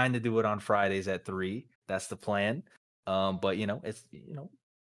trying to do it on Fridays at 3. That's the plan. But it's we'll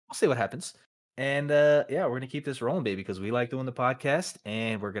see what happens. And yeah, we're gonna keep this rolling, baby, because we like doing the podcast,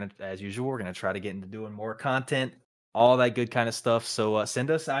 and we're gonna, as usual, we're gonna try to get into doing more content, all that good kind of stuff. So send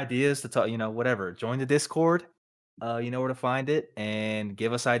us ideas to talk, whatever. Join the Discord. You know where to find it, and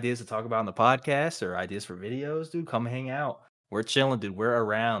give us ideas to talk about on the podcast or ideas for videos, dude. Come hang out. We're chilling, dude. We're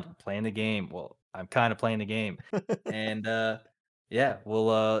around. We're playing the game. Well, I'm kind of playing the game. And yeah,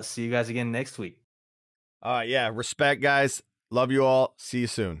 we'll see you guys again next week. All right, yeah. Respect, guys. Love you all. See you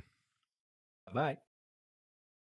soon. Bye.